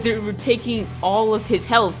they were taking all of his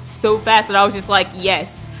health so fast that I was just like,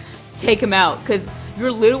 yes, take him out. Because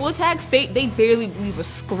your little attacks, they barely leave a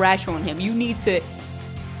scratch on him. You need to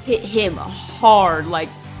hit him hard, like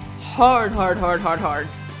hard.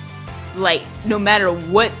 Like, no matter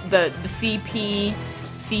what the CP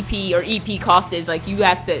or EP cost is, like, you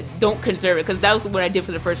have to, don't conserve it, because that was what I did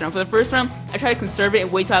for the first round. For the first round, I tried to conserve it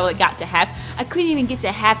and wait till I like got to half. I couldn't even get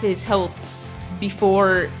to half of his health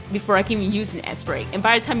before I can even use an S break. And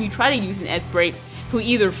by the time you try to use an S break, he'll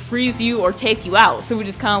either freeze you or take you out. So we're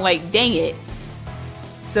just kind of like, dang it.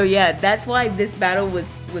 So yeah, that's why this battle was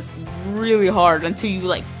really hard until you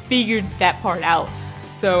like figured that part out.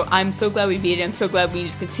 So I'm so glad we beat it. I'm so glad we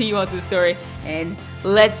just continue on to the story, and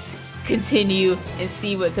let's continue and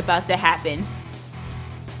see what's about to happen.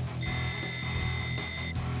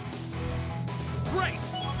 Right.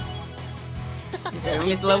 Is everyone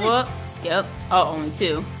get to level up? Yep. Oh, only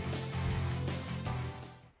 2.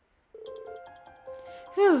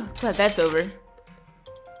 Whew, glad that's over.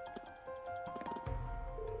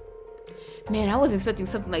 Man, I wasn't expecting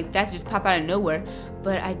something like that to just pop out of nowhere,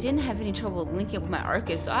 but I didn't have any trouble linking up with my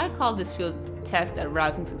Arcus, so I called this field test a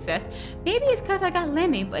rousing success. Maybe it's because I got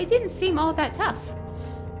Lemmy, but it didn't seem all that tough.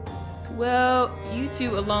 Well, you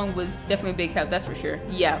two alone was definitely a big help, that's for sure.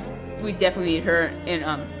 Yeah, we definitely need her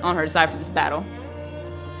on her side for this battle.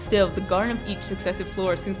 Still, the garden of each successive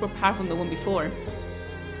floor seems more powerful than the one before.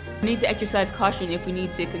 We need to exercise caution if we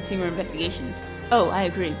need to continue our investigations. Oh, I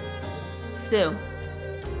agree. Still,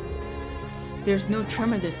 there's no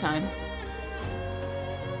tremor this time.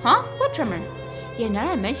 Huh? What tremor? Yeah, now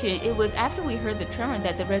that I mention it, it was after we heard the tremor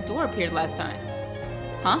that the red door appeared last time.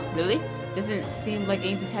 Huh? Really? Doesn't seem like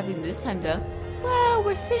anything's happening this time, though. Well,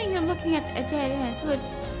 we're sitting here looking at a dead end,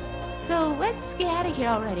 so let's get out of here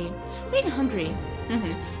already. I'm getting hungry.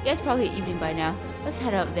 Yeah, it's probably evening by now. Let's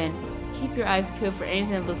head out then. Keep your eyes peeled for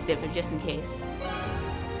anything that looks different, just in case.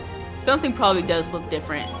 Something probably does look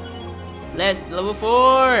different. Let's level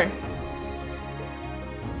 4!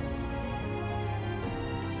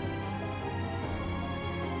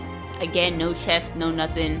 Again, no chest, no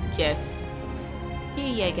nothing, just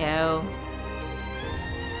here you go.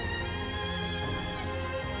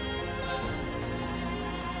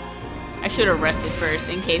 I should have rested first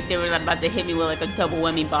in case they were about to hit me with like a double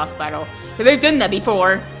whammy boss battle. Because they've done that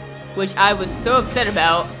before, which I was so upset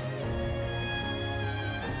about.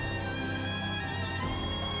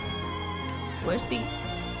 Where's the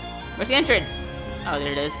entrance? Oh,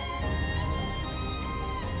 there it is.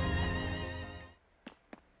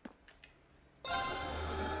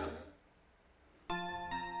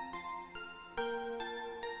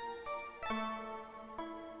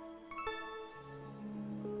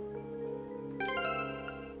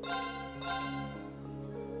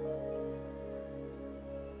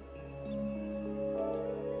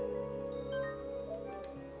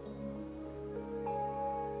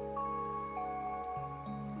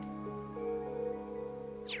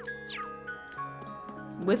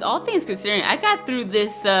 with all things considering, I got through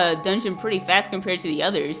this dungeon pretty fast compared to the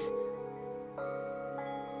others.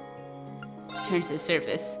 Turn to the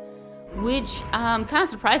surface. Which I'm kind of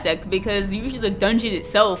surprised at, because usually the dungeon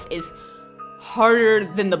itself is harder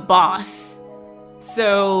than the boss.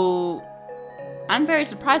 So I'm very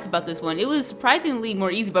surprised about this one. It was surprisingly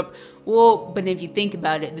more easy, but if you think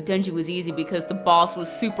about it, the dungeon was easy because the boss was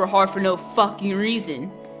super hard for no fucking reason.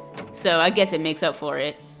 So I guess it makes up for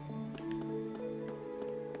it.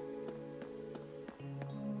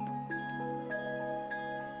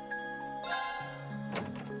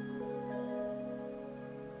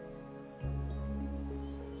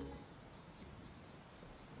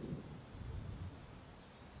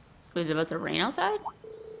 Was it about to rain outside?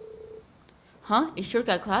 Huh? It sure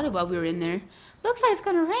got cloudy while we were in there. Looks like it's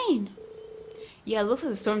gonna rain. Yeah, it looks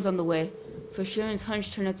like the storm's on the way. So Sharon's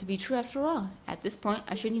hunch turned out to be true after all. At this point,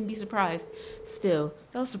 I shouldn't even be surprised. Still,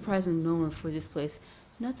 that was surprisingly normal for this place.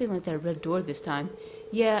 Nothing like that red door this time.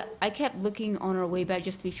 Yeah, I kept looking on our way back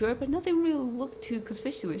just to be sure, but nothing really looked too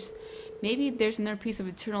conspicuous. Maybe there's another piece of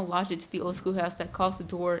eternal logic to the old schoolhouse that caused the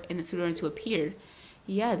door and its owner to appear.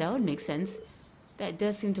 Yeah, that would make sense. That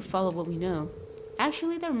does seem to follow what we know.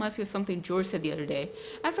 Actually, that reminds me of something George said the other day.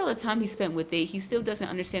 After all the time he spent with it, he still doesn't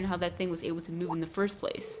understand how that thing was able to move in the first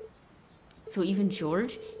place. So even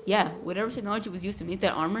George? Yeah, whatever technology was used to make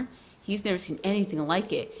that armor, he's never seen anything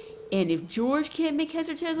like it. And if George can't make heads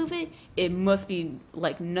or tails with it, it must be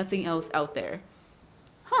like nothing else out there.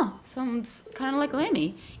 Huh, sounds kind of like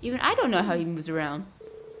Lammy. Even I don't know how he moves around.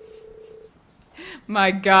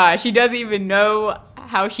 My gosh, she doesn't even know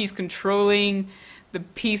how she's controlling the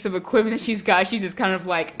piece of equipment that she's got. She's just kind of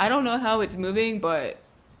like, I don't know how it's moving, but,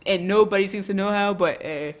 and nobody seems to know how, but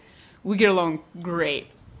we get along great.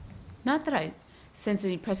 Not that I sense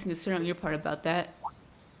any pressing concern on your part about that.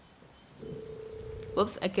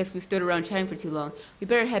 Whoops, I guess we stood around chatting for too long. We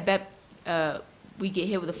better head back, we get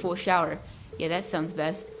hit with a full shower. Yeah, that sounds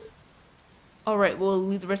best. Alright, we'll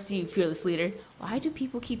leave the rest of you, fearless leader. Why do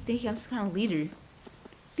people keep thinking I'm some kind of leader?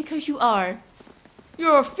 Because you are.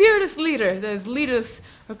 You're a fearless leader that has lead us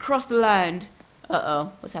across the land.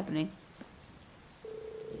 Uh-oh, what's happening?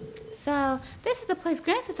 So, this is the place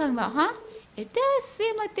Grants was talking about, huh? It does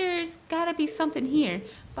seem like there's gotta be something here,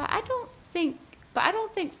 but I don't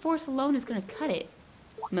think force alone is gonna cut it.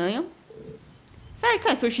 Milliam? Sorry,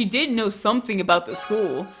 cut. So she did know something about the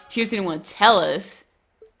school. She just didn't want to tell us.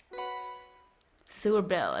 Silver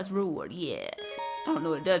bell as reward, yes. I don't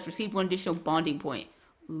know what it does. Receive 1 additional bonding point.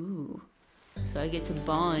 Ooh. So I get to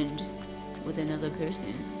bond with another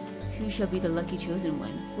person. Who shall be the lucky chosen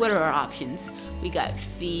one? What are our options? We got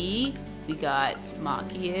Fee, we got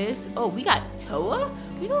Machias. Oh, we got Toa?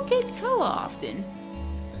 We don't get Toa often.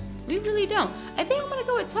 We really don't. I think I'm gonna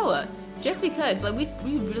go with Toa. Just because, like,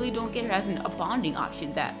 we really don't get her as a bonding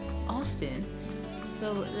option that often.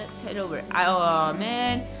 So let's head over. Oh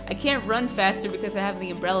man, I can't run faster because I have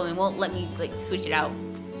the umbrella and won't let me, like, switch it out.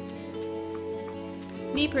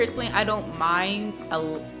 Me personally, I don't mind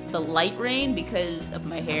the light rain because of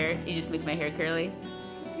my hair. It just makes my hair curly.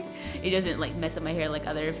 It doesn't like mess up my hair like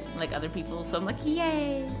other people. So I'm like,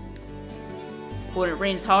 yay! But when it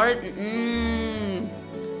rains hard,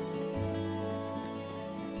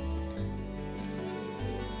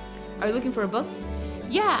 Are you looking for a book?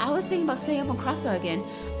 Yeah, I was thinking about staying up on Crossbow again.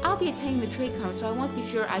 I'll be attending the trade conference, so I want to be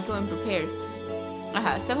sure I go in prepared.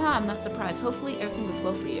 Somehow I'm not surprised. Hopefully everything goes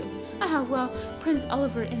well for you. Well, Prince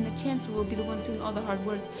Oliver and the Chancellor will be the ones doing all the hard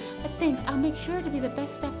work. But thanks, I'll make sure to be the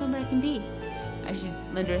best staff member I can be. I should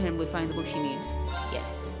lend her a hand with finding the book she needs.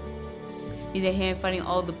 Yes. Need a hand finding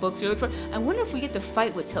all the books you're looking for? I wonder if we get to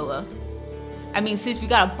fight with Toa. I mean, since we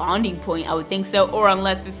got a bonding point, I would think so. Or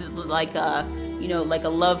unless this is like a, you know, like a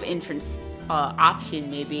love entrance option,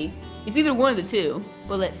 maybe. It's either one of the two.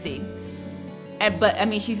 But let's see. But, I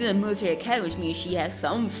mean, she's in a military academy, which means she has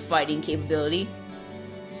some fighting capability.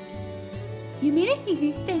 You mean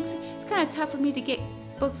it? Thanks. It's kind of tough for me to get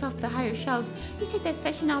books off the higher shelves. You take that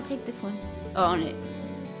section, I'll take this one. Oh, on it.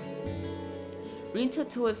 Rean took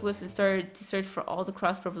Toa's list and started to search for all the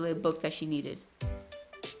crossbow-related books that she needed.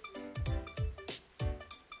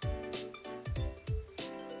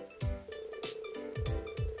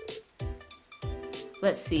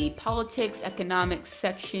 Let's see, politics, economics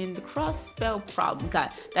section, the cross-spell problem. God,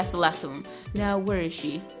 that's the last of them. Now, where is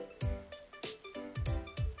she?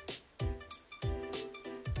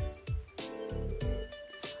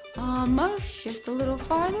 Almost, just a little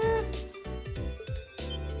farther.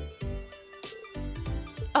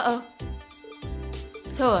 Uh-oh.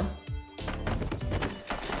 Toa.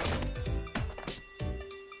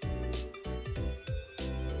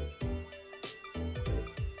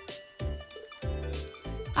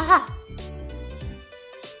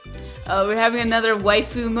 Oh, we're having another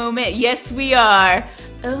waifu moment. Yes, we are.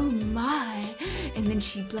 Oh my. And then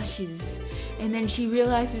she blushes. And then she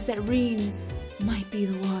realizes that Rean might be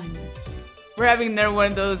the one. We're having another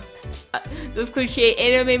one of those cliche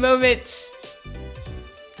anime moments.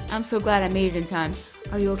 I'm so glad I made it in time.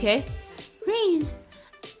 Are you okay? Rean!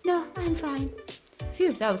 No, I'm fine.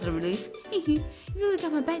 Phew, that was a relief. You really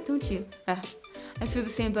got my back, don't you? I feel the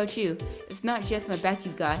same about you. It's not just my back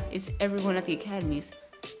you've got, it's everyone at the academies.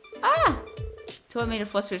 Ah! Toy made a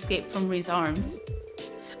flustered escape from Rean's arms.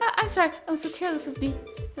 I'm sorry, I was so careless of me.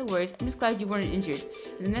 No worries, I'm just glad you weren't injured.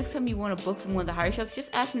 And the next time you want a book from one of the higher shelves,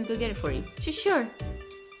 just ask me to go get it for you. Sure.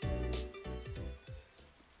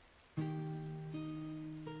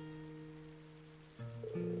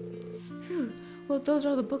 Phew. Well, those are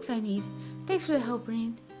all the books I need. Thanks for the help,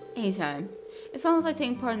 Rean. Anytime. It sounds like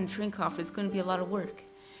taking part in the train conference is going to be a lot of work.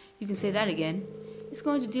 You can say that again. It's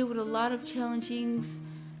going to deal with a lot of challenging,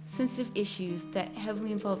 sensitive issues that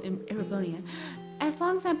heavily involve Erebonia. As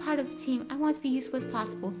long as I'm part of the team, I want to be useful as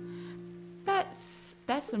possible. That's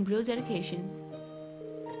some real dedication.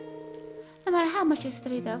 No matter how much I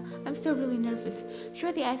study, though, I'm still really nervous.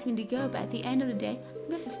 Sure, they asked me to go, but at the end of the day,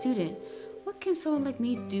 I'm just a student. What can someone like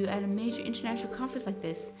me do at a major international conference like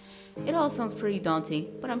this? It all sounds pretty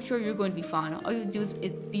daunting, but I'm sure you're going to be fine. All you have to do is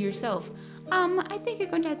be yourself. I think you're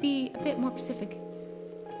going to have to be a bit more specific.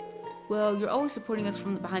 Well, you're always supporting us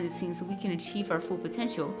from behind the scenes so we can achieve our full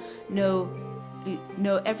potential. No,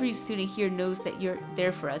 every student here knows that you're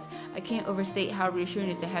there for us. I can't overstate how reassuring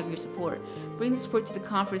it is to have your support. Bring the support to the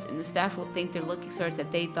conference and the staff will thank their lucky stars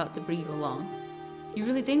that they thought to bring you along. You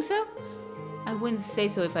really think so? I wouldn't say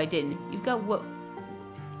so if I didn't. You've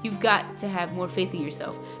got to have more faith in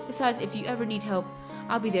yourself. Besides, if you ever need help,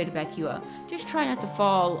 I'll be there to back you up. Just try not to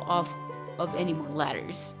fall off of any more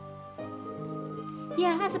ladders.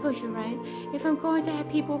 Yeah, I suppose you're right. If I'm going to have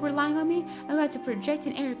people relying on me, I've got to project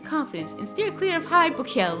an air of confidence and steer clear of high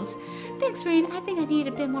bookshelves. Thanks, Rean. I think I need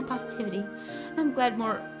a bit more positivity. I'm glad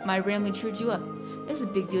my rambling cheered you up. This is a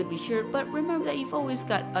big deal to be sure, but remember that you've always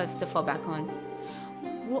got us to fall back on.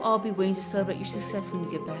 We'll all be waiting to celebrate your success when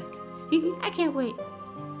you get back. I can't wait.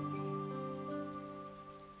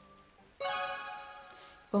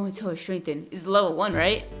 Bone toe strengthened. It's level 1,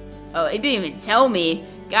 right? Oh, it didn't even tell me.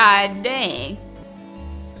 God dang.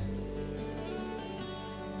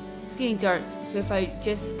 It's getting dark, so if I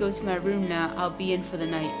just go to my room now, I'll be in for the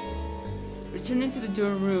night. Returning to the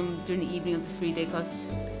dorm room during the evening of the free day cause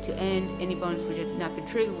to end any bonus which have not been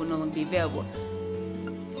triggered will no longer be available.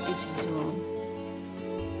 Enter the dorm.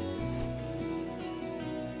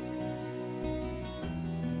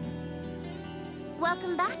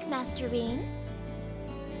 Welcome back, Master Rean.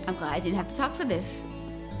 I'm glad I didn't have to talk for this.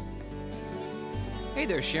 Hey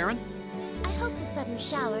there, Sharon. I hope the sudden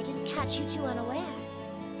shower didn't catch you too unaware.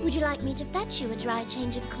 Would you like me to fetch you a dry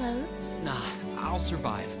change of clothes? Nah, I'll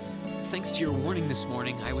survive. Thanks to your warning this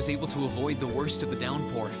morning, I was able to avoid the worst of the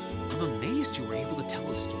downpour. I'm amazed you were able to tell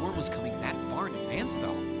a storm was coming that far in advance,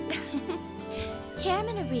 though.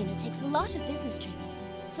 Chairman Arena takes a lot of business trips,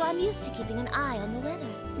 so I'm used to keeping an eye on the weather.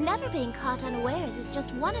 Never being caught unawares is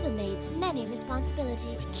just one of a maid's many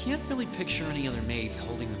responsibilities. I can't really picture any other maids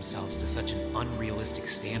holding themselves to such an unrealistic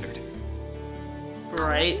standard. I'll let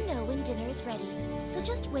Right. you know when dinner is ready, so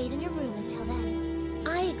just wait in your room until then.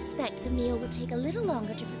 I expect the meal will take a little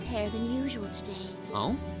longer to prepare than usual today.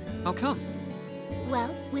 Oh? How come?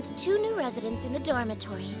 Well, with 2 new residents in the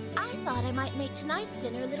dormitory, I thought I might make tonight's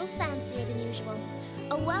dinner a little fancier than usual.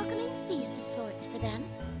 A welcoming feast of sorts for them.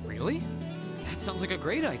 Really? That sounds like a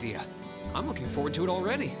great idea. I'm looking forward to it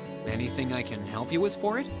already. Anything I can help you with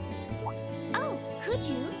for it? Oh, could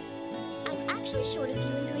you? I'm actually short a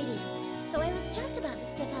few ingredients, so I was just about to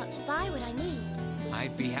step out to buy what I need.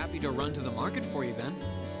 I'd be happy to run to the market for you then.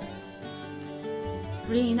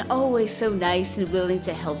 Rean, always so nice and willing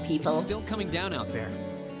to help people. It's still coming down out there.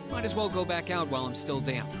 Might as well go back out while I'm still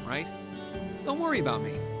damp, right? Don't worry about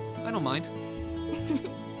me. I don't mind.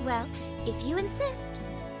 Well, if you insist,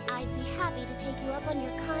 I'd be happy to take you up on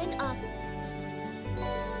your kind offer.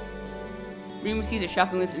 Rean receives a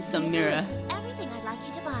shopping list and some Here's a mirror. list of everything I'd like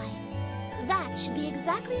you to buy. That should be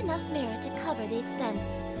exactly enough mirror to cover the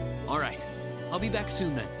expense. All right. I'll be back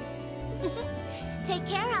soon then. Take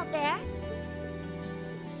care out there.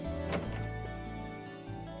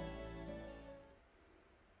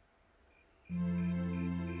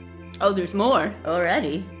 Oh, there's more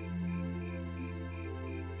already.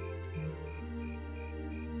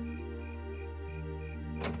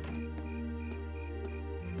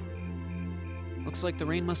 Looks like the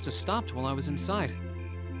rain must have stopped while I was inside.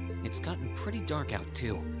 It's gotten pretty dark out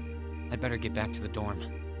too. I'd better get back to the dorm.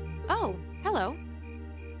 Oh, hello.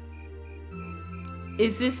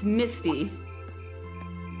 Is this Misty?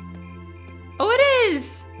 Oh, it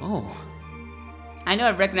is! Oh, I know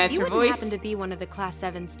I recognize You her wouldn't voice. happen to be one of the Class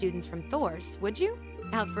 7 students from Thor's, would you?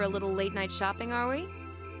 Out for a little late-night shopping, are we?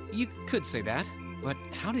 you could say that. But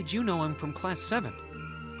how did you know I'm from Class 7?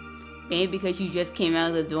 Maybe because you just came out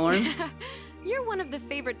of the dorm. You're one of the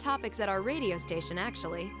favorite topics at our radio station,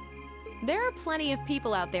 actually. There are plenty of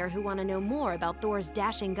people out there who want to know more about Thor's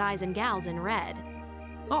dashing guys and gals in red.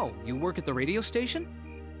 Oh, you work at the radio station?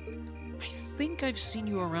 I think I've seen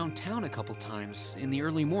you around town a couple times in the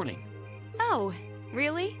early morning. Oh,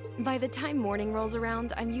 really? By the time morning rolls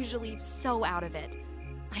around, I'm usually so out of it.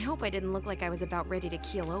 I hope I didn't look like I was about ready to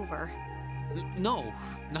keel over. No,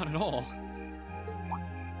 not at all.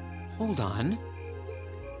 Hold on.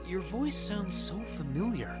 Your voice sounds so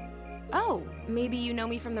familiar. Oh, maybe you know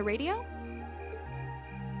me from the radio?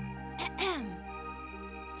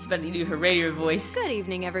 She's about to do her radio voice. Good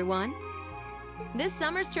evening, everyone. This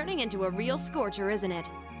summer's turning into a real scorcher, isn't it?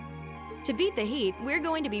 To beat the heat, we're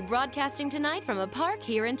going to be broadcasting tonight from a park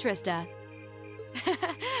here in Trista.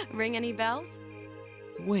 Ring any bells?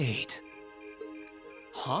 Wait.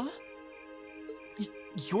 Huh?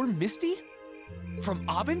 You're Misty? From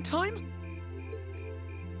Abendheim?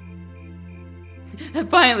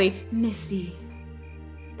 Finally, Misty.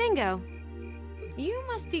 Bingo. You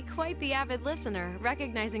must be quite the avid listener,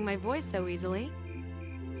 recognizing my voice so easily.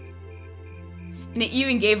 And it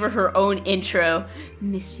even gave her her own intro.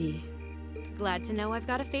 Misty. Glad to know I've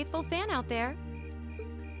got a faithful fan out there.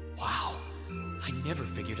 Wow. I never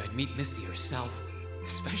figured I'd meet Misty herself,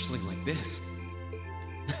 especially like this.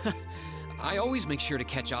 I always make sure to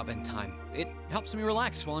catch Abendheim. It helps me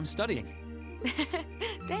relax while I'm studying.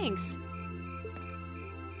 Thanks.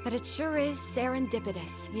 But it sure is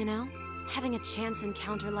serendipitous, you know? Having a chance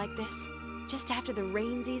encounter like this, just after the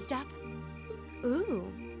rain's eased up.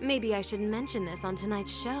 Ooh, maybe I should mention this on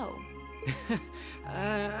tonight's show.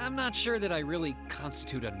 I'm not sure that I really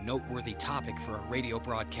constitute a noteworthy topic for a radio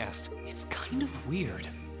broadcast. It's kind of weird.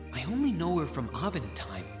 I only know her from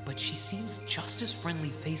Abendheim, but she seems just as friendly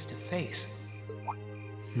face to face.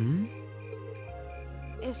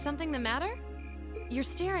 Is something the matter? You're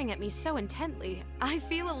staring at me so intently, I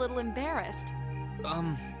feel a little embarrassed.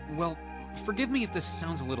 Well, forgive me if this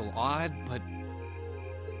sounds a little odd, but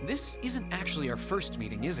this isn't actually our first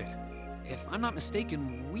meeting, is it? If I'm not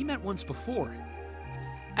mistaken, we met once before.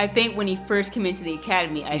 I think when he first came into the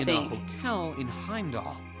academy, in a hotel in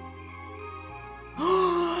Heimdall.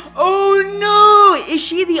 Oh no! Is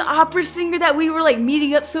she the opera singer that we were like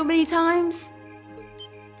meeting up so many times?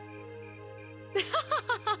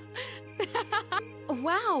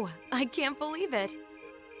 Wow, I can't believe it.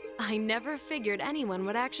 I never figured anyone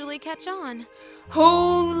would actually catch on.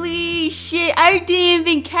 Holy shit, I didn't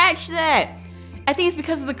even catch that. I think it's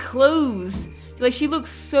because of the clothes. Like, she looks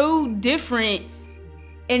so different,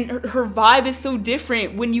 and her vibe is so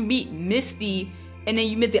different when you meet Misty and then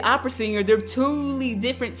you meet the opera singer. They're totally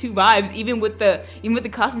different two vibes, even with the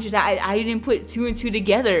costume change. I didn't put two and two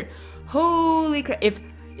together. Holy crap.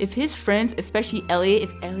 If his friends, especially Elliot,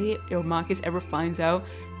 if Elliot or Marcus ever finds out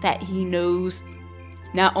that he knows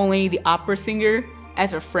not only the opera singer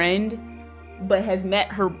as a friend, but has met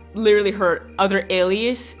her, literally her other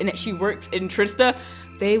alias, and that she works in Trista,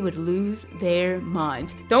 they would lose their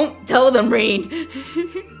minds. Don't tell them, Rean.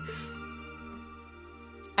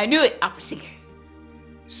 I knew it, opera singer.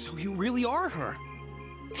 So you really are her.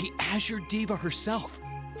 The Azure Diva herself,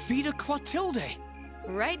 Vita Clotilde.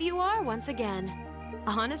 Right you are once again.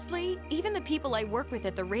 Honestly, even the people I work with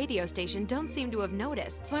at the radio station don't seem to have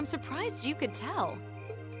noticed, so I'm surprised you could tell.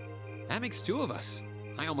 That makes two of us.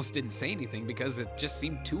 I almost didn't say anything because it just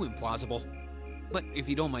seemed too implausible. But if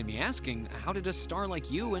you don't mind me asking, how did a star like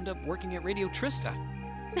you end up working at Radio Trista?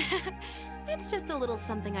 It's just a little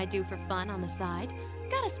something I do for fun on the side.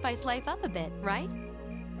 Gotta spice life up a bit, right?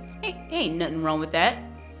 Hey, ain't nothing wrong with that.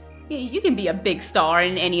 You can be a big star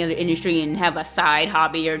in any other industry and have a side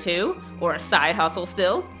hobby or two, or a side hustle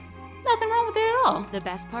still. Nothing wrong with it at all. The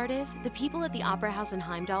best part is, the people at the Opera House in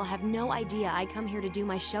Heimdall have no idea I come here to do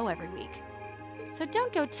my show every week. So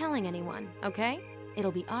don't go telling anyone, okay? It'll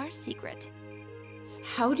be our secret.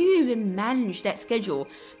 How do you even manage that schedule?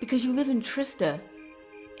 Because you live in Trista,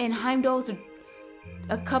 and Heimdall's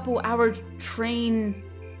a couple hour train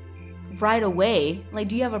ride away. Like,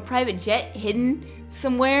 do you have a private jet hidden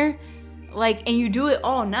somewhere? Like, and you do it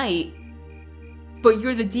all night, but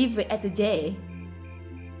you're the diva at the day.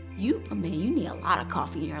 Oh man, you need a lot of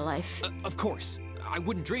coffee in your life. Of course. I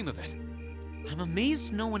wouldn't dream of it. I'm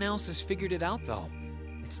amazed no one else has figured it out, though.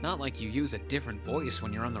 It's not like you use a different voice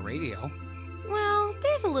when you're on the radio. Well,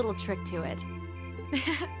 there's a little trick to it.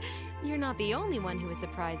 You're not the only one who was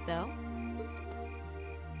surprised, though.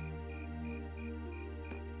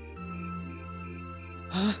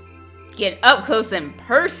 Huh? Get up close and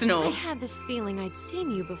personal. I had this feeling I'd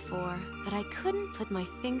seen you before, but I couldn't put my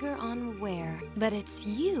finger on where. But it's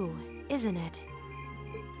you, isn't it?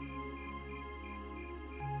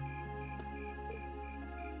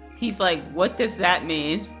 He's like, what does that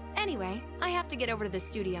mean? Anyway, I have to get over to the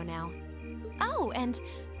studio now. Oh, and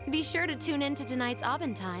be sure to tune in to tonight's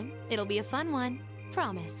Aubin time. It'll be a fun one.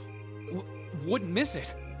 Promise. Wouldn't miss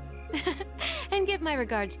it. And give my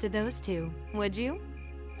regards to those two, would you?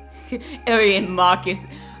 Ellie and Marcus.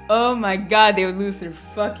 Oh my god, they would lose their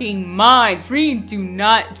fucking minds. Rean, do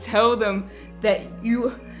not tell them that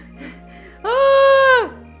you...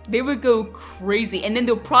 They would go crazy. And then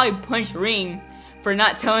they'll probably punch Rean for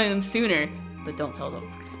not telling them sooner. But don't tell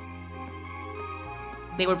them.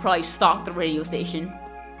 They would probably stalk the radio station.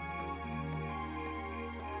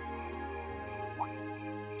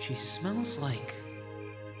 She smells like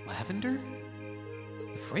lavender?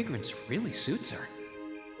 The fragrance really suits her.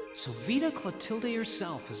 So Vita Clotilde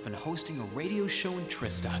herself has been hosting a radio show in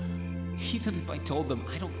Trista. Even if I told them,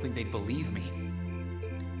 I don't think they'd believe me.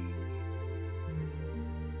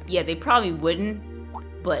 Yeah, they probably wouldn't,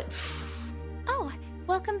 but... Oh,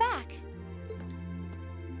 welcome back.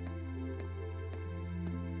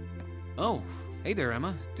 Oh, hey there,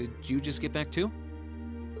 Emma. Did you just get back too?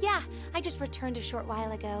 Yeah, I just returned a short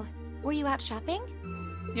while ago. Were you out shopping?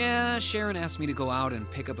 Yeah, Sharon asked me to go out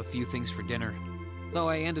and pick up a few things for dinner. Though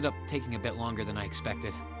I ended up taking a bit longer than I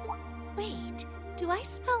expected. Wait, do I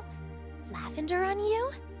smell lavender on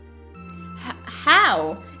you?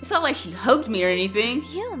 How? It's not like she hugged me or anything. This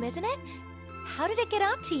is perfume, isn't it? How did it get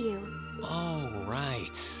onto you? Oh,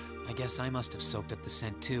 right. I guess I must have soaked up the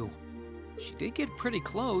scent too. She did get pretty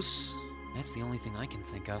close. That's the only thing I can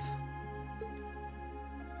think of.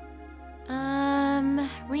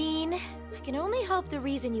 Rean, I can only hope the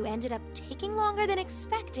reason you ended up taking longer than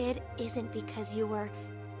expected isn't because you were...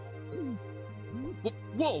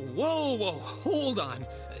 Whoa, hold on.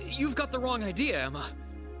 You've got the wrong idea, Emma.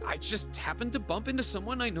 I just happened to bump into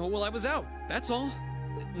someone I know while I was out, that's all.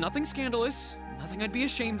 Nothing scandalous, nothing I'd be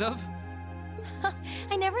ashamed of.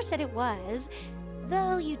 I never said it was.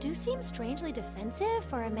 Though you do seem strangely defensive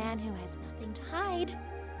for a man who has nothing to hide.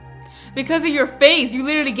 Because of your face, you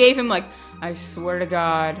literally gave him like, I swear to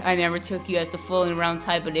God, I never took you as the fooling around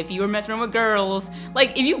type, but if you were messing around with girls,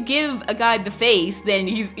 like if you give a guy the face, then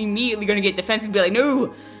he's immediately gonna get defensive and be like,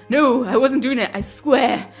 no, I wasn't doing it, I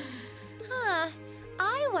swear. Huh,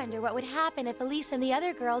 I wonder what would happen if Elise and the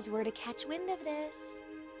other girls were to catch wind of this.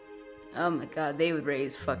 Oh my God, they would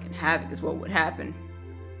raise fucking havoc is what would happen.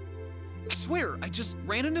 I swear, I just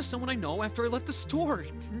ran into someone I know after I left the store.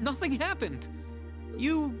 Nothing happened.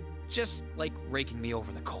 You just like raking me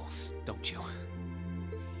over the coals, don't you?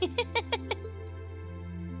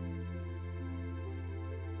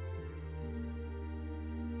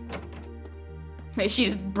 She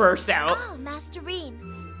just bursts out. Oh, Master Rean,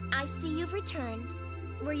 I see you've returned.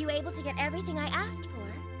 Were you able to get everything I asked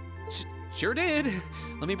for? Sure did.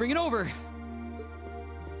 Let me bring it over.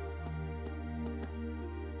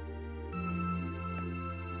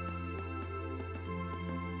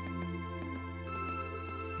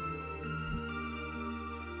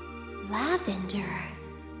 Lavender.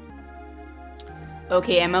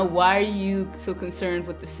 Okay, Emma, why are you so concerned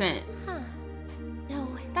with the scent? Huh. No,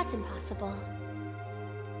 that's impossible.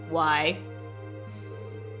 Why?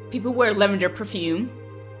 People wear lavender perfume.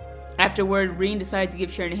 Afterward, Rean decided to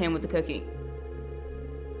give Sharon a hand with the cooking.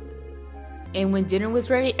 And when dinner was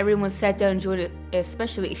ready, everyone sat down and enjoyed an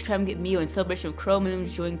especially extravagant meal in celebration of Crow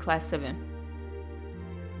Millennium's joining Class 7.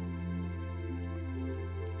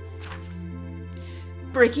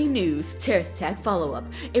 Breaking news, terrorist attack follow-up.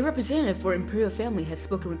 A representative for Imperial family has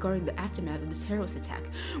spoken regarding the aftermath of the terrorist attack,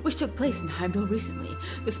 which took place in Heimdall recently.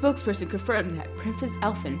 The spokesperson confirmed that Princess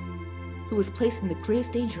Alphen, who was placed in the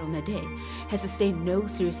greatest danger on that day, has sustained no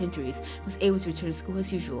serious injuries and was able to return to school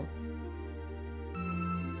as usual.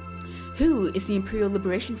 Who is the Imperial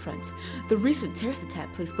Liberation Front? The recent terrorist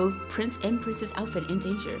attack placed both Prince and Princess Alphen in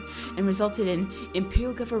danger and resulted in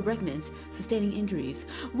Imperial Governor Regnans sustaining injuries.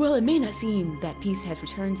 While it may not seem that peace has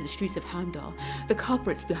returned to the streets of Heimdall, the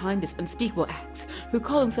culprits behind this unspeakable act, who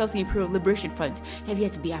call themselves the Imperial Liberation Front, have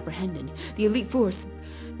yet to be apprehended. The elite force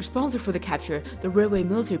responsible for the capture, the Railway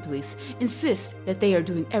Military Police, insist that they are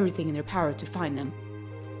doing everything in their power to find them.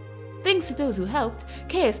 Thanks to those who helped,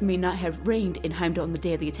 chaos may not have reigned in Heimdall on the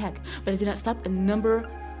day of the attack, but it did not stop a number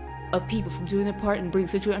of people from doing their part in bringing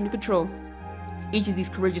the situation under control. Each of these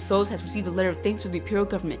courageous souls has received a letter of thanks from the Imperial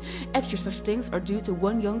government. Extra special thanks are due to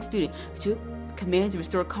one young student commands to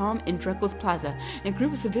restore calm in Dreckel's Plaza, and a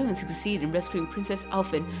group of civilians who succeeded in rescuing Princess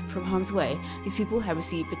Elfin from harm's way. These people have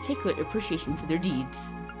received particular appreciation for their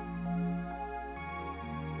deeds.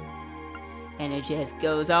 And it just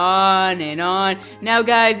goes on and on. Now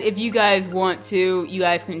guys, if you guys want to, you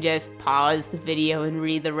guys can just pause the video and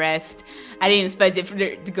read the rest. I didn't expect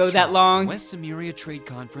it to go that long. West Emuria Trade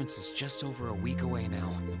Conference is just over a week away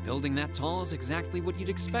now. A building that tall is exactly what you'd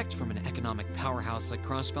expect from an economic powerhouse like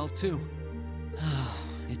Crossbelt 2.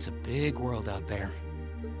 It's a big world out there.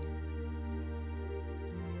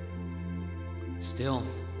 Still,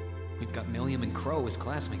 we've got Milliam and Crow as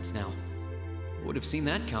classmates now. Would have seen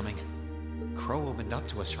that coming. Crow opened up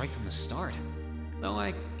to us right from the start. Though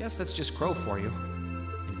I guess that's just Crow for you.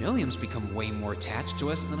 And Milliam's become way more attached to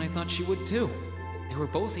us than I thought she would too. They were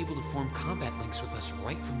both able to form combat links with us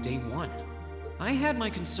right from day one. I had my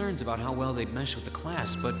concerns about how well they'd mesh with the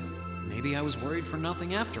class, but maybe I was worried for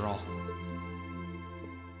nothing after all.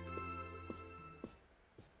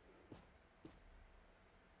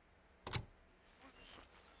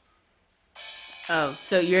 Oh,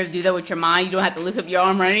 so you're gonna do that with your mind? You don't have to lift up your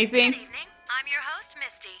arm or anything? Good evening. I'm your host,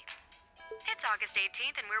 Misty. It's August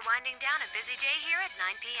 18th and we're winding down a busy day here at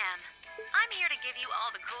 9 p.m. I'm here to give you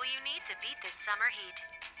all the cool you need to beat this summer heat.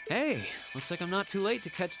 Hey, looks like I'm not too late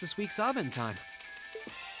to catch this week's Abend time.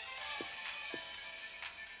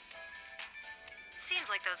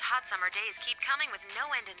 Seems like those hot summer days keep coming with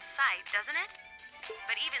no end in sight, doesn't it?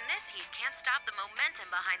 But even this heat can't stop the momentum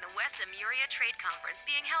behind the West Emuria Trade Conference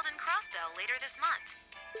being held in Crossbell later this month.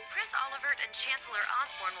 Prince Olivert and Chancellor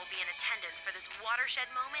Osborne will be in attendance for this watershed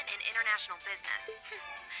moment in international business.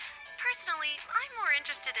 Personally, I'm more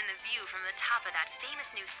interested in the view from the top of that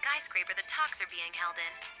famous new skyscraper the talks are being held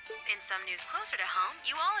in. In some news closer to home,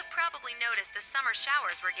 you all have probably noticed the summer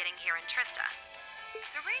showers we're getting here in Trista.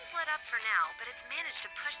 The rain's let up for now, but it's managed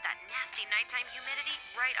to push that nasty nighttime humidity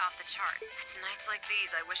right off the chart. It's nights like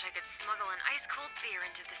these I wish I could smuggle an ice-cold beer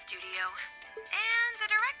into the studio. And the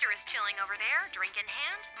director is chilling over there, drink in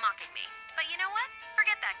hand, mocking me. But you know what?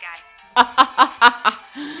 Forget that guy.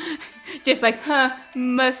 Just like, huh,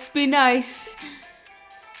 must be nice.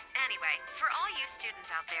 Anyway, for all you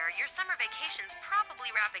students out there, your summer vacation's probably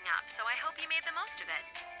wrapping up, so I hope you made the most of it.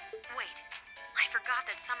 Wait. I forgot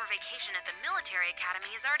that summer vacation at the military academy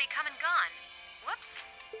has already come and gone. Whoops.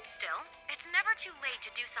 Still, it's never too late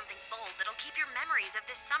to do something bold that'll keep your memories of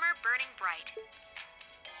this summer burning bright.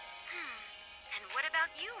 And what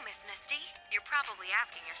about you, Miss Misty? You're probably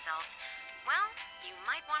asking yourselves. Well, you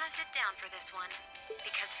might want to sit down for this one.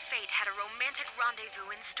 Because fate had a romantic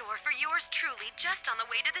rendezvous in store for yours truly just on the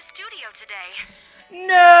way to the studio today.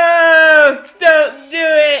 No! Don't do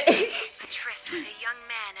it! A tryst with a young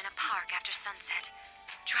man in a park after sunset.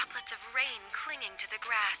 Droplets of rain clinging to the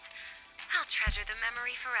grass. I'll treasure the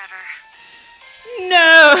memory forever.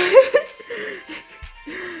 No!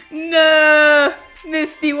 No!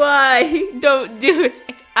 Misty, why? Don't do it!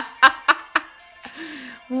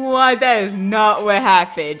 Why? That is not what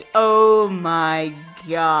happened. Oh my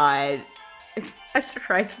god. A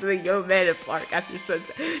tryst with a young man in a park after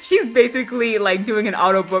sunset. She's basically like doing an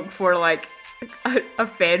audiobook for like a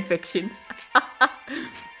fan fiction.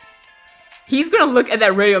 He's gonna look at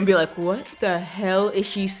that radio and be like, what the hell is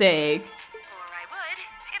she saying? Or I would,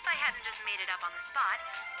 if I hadn't just made it up on the spot.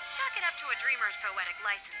 Chalk it up to a dreamer's poetic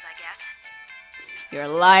license, I guess. You're a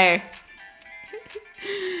liar.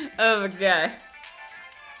 Oh my god.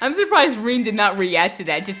 I'm surprised Rean did not react to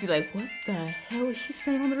that. Just be like, what the hell is she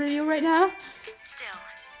saying on the radio right now? Still,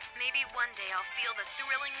 maybe one day I'll feel the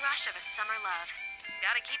thrilling rush of a summer love.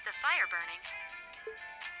 Gotta keep the fire burning.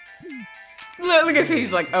 Look at her,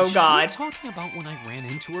 he's like, oh Is god. she talking about when I ran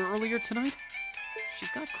into her earlier tonight? She's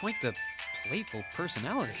got quite the playful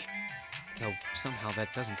personality. Though somehow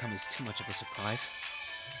that doesn't come as too much of a surprise.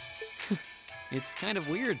 It's kind of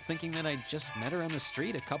weird thinking that I just met her on the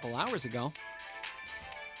street a couple hours ago.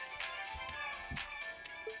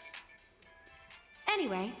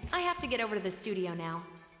 Anyway, I have to get over to the studio now.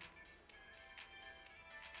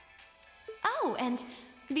 Oh, and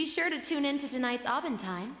be sure to tune in to tonight's Abend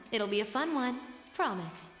time. It'll be a fun one.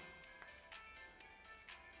 Promise.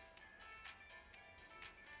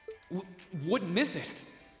 Wouldn't miss it.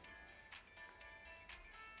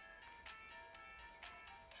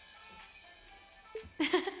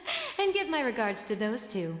 And give my regards to those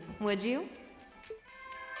two, would you?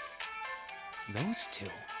 Those two?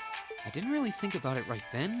 I didn't really think about it right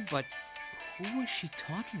then, but who was she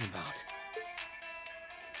talking about?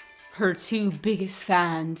 Her two biggest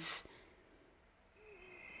fans.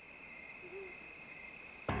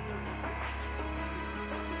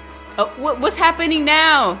 Oh, what's happening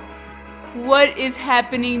now? What is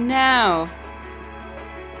happening now?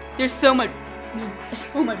 there's so much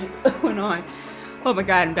going on. Oh my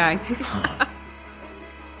god, I'm dying.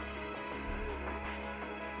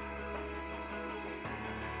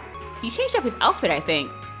 He changed up his outfit, I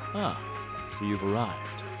think. Ah, so you've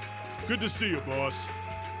arrived. Good to see you, boss.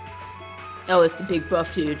 Oh, it's the big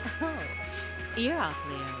buff dude. Oh, you're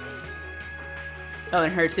awfully early. Oh,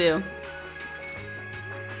 and her too.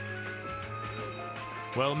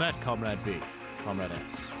 Well met, Comrade V, Comrade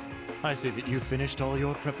S. I see that you finished all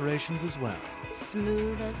your preparations as well.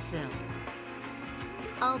 Smooth as silk.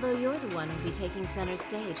 Although you're the one who'll be taking center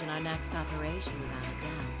stage in our next operation without a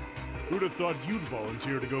doubt. Who'd have thought you'd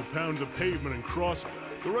volunteer to go pound the pavement in Crossbow?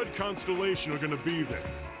 The Red Constellation are gonna be there.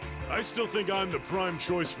 I still think I'm the prime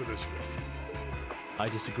choice for this one. I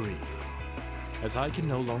disagree. As I can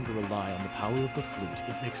no longer rely on the power of the flute,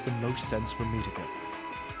 it makes the most sense for me to go.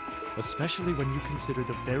 Especially when you consider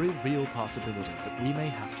the very real possibility that we may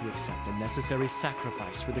have to accept a necessary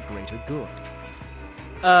sacrifice for the greater good.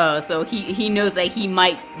 Oh, so he knows that he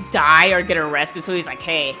might die or get arrested, so he's like,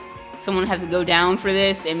 hey, someone has to go down for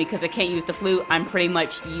this, and because I can't use the flute, I'm pretty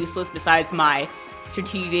much useless besides my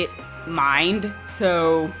strategic mind,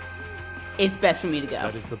 so it's best for me to go.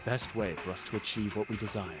 That is the best way for us to achieve what we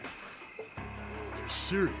desire. You're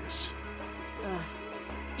serious? Ugh.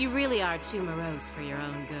 You really are too morose for your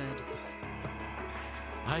own good.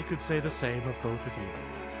 I could say the same of both of you.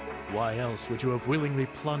 Why else would you have willingly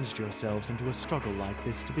plunged yourselves into a struggle like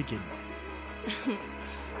this to begin with?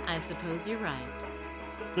 I suppose you're right.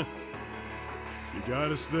 You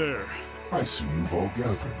got us there. I see you've all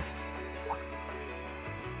gathered.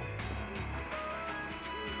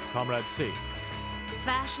 Comrade C.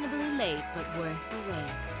 Fashionably late, but worth the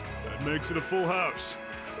wait. That makes it a full house.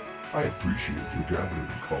 I appreciate your gathering,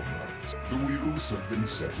 comrades. The wheels have been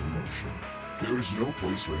set in motion. There is no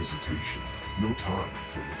place for hesitation, no time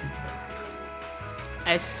for looking back.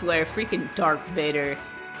 I swear, freaking Darth Vader.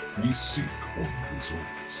 We seek only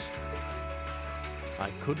results. I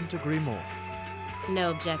couldn't agree more.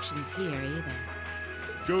 No objections here either.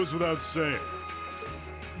 Goes without saying.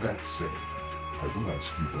 That said, I will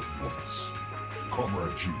ask you but once.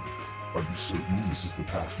 Comrade G, are you certain this is the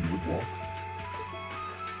path you would walk?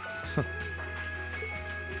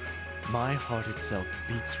 My heart itself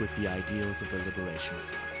beats with the ideals of the Liberation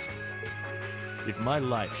Front. If my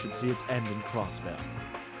life should see its end in Crossbell,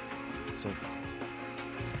 so be it.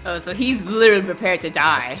 Oh, so he's literally prepared to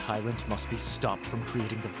die. The tyrant must be stopped from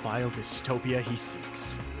creating the vile dystopia he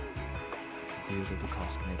seeks. Dear though the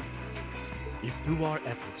cost may be. If through our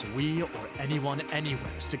efforts we or anyone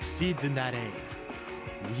anywhere succeeds in that aim,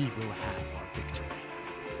 we will have our victory.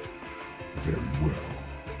 Very well.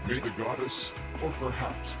 May the goddess, or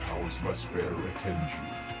perhaps powers less fair, attend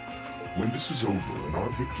you. When this is over and our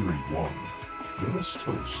victory won, let us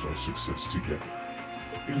toast our success together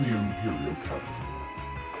in the Imperial capital.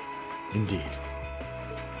 Indeed.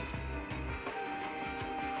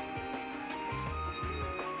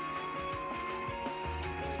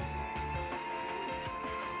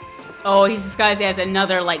 Oh, he's disguised as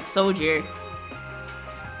another, like, soldier.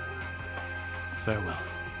 Farewell,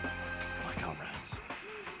 my comrades.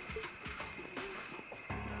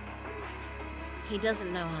 He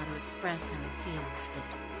doesn't know how to express how he feels,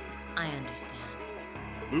 but I understand.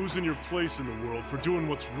 Losing your place in the world for doing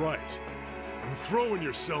what's right. And throwing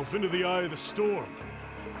yourself into the eye of the storm.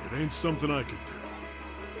 It ain't something I could do.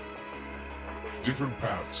 Different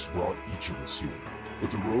paths brought each of us here,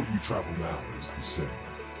 but the road we travel now is the same.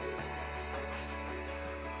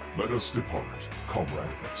 Let us depart, Comrade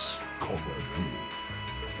S, Comrade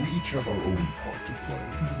V. We each have our own part to play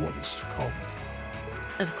in what is to come.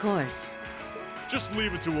 Of course. Just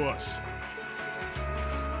leave it to us.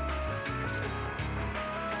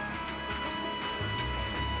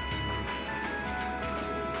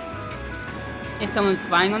 Is someone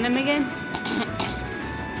spying on them again?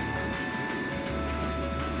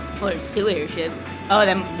 Well, there's two airships. Oh,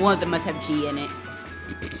 then one of them must have G in it.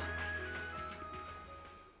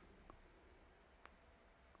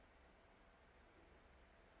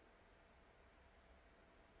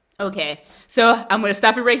 Okay, so I'm gonna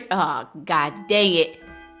stop it right. Oh, god dang it.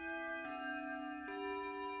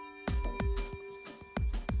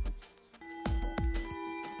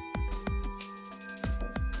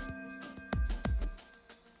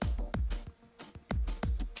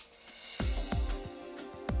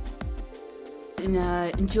 And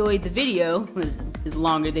enjoyed the video. It was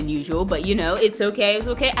longer than usual, but you know, it's okay, it's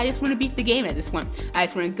okay. I just want to beat the game at this point. I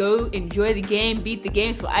just want to go enjoy the game, beat the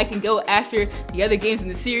game, so I can go after the other games in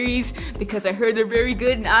the series, because I heard they're very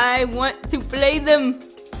good and I want to play them.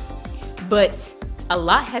 But a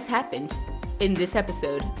lot has happened in this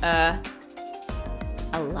episode.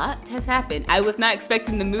 a lot has happened. I was not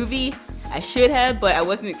expecting the movie. I should have, but I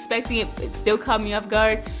wasn't expecting it. It still caught me off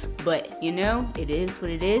guard. But, you know, it is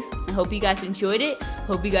what it is. I hope you guys enjoyed it.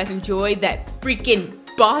 Hope you guys enjoyed that freaking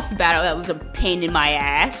boss battle. That was a pain in my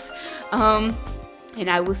ass. And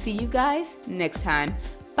I will see you guys next time.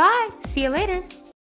 Bye. See you later.